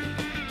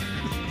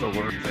the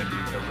worst thing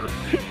ever.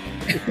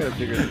 You gotta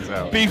figure this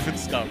out. Beef and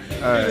stuff.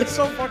 Right. It's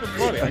so fucking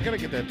funny. I gotta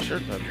get that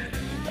shirt done.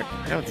 I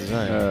got a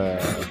design.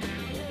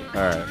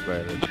 All right,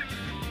 later.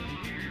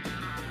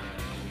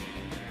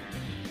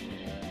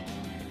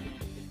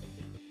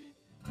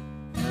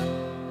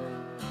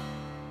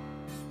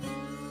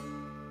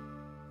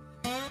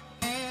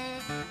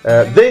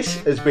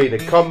 This has been a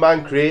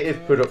Conman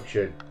Creative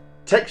production.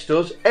 Text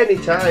us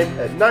anytime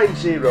at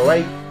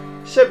 908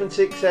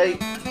 768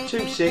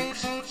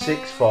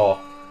 2664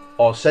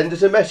 or send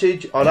us a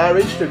message on our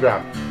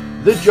Instagram,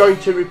 The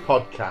Jointery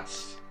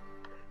Podcast.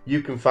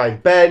 You can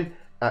find Ben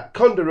at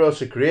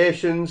Conderosa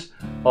Creations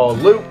or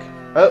Luke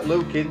at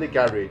Luke in the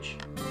Garage,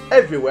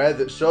 everywhere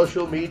that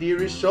social media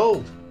is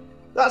sold.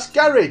 That's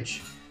garage,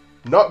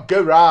 not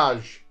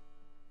garage.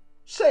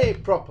 Say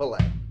it properly.